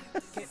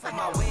 For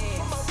my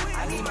wins,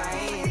 I need my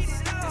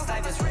ends. This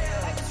life is real,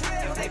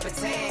 and play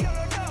pretend.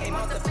 Came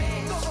off the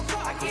bench,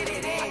 I get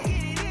it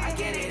in, I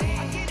get it in,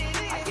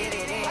 I get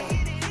it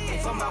in.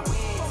 And for my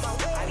wins,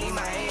 I need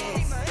my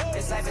ends.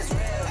 This life is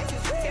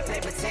real, can't play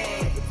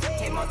pretend.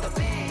 Came off the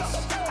bench,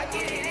 I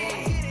get it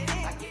in,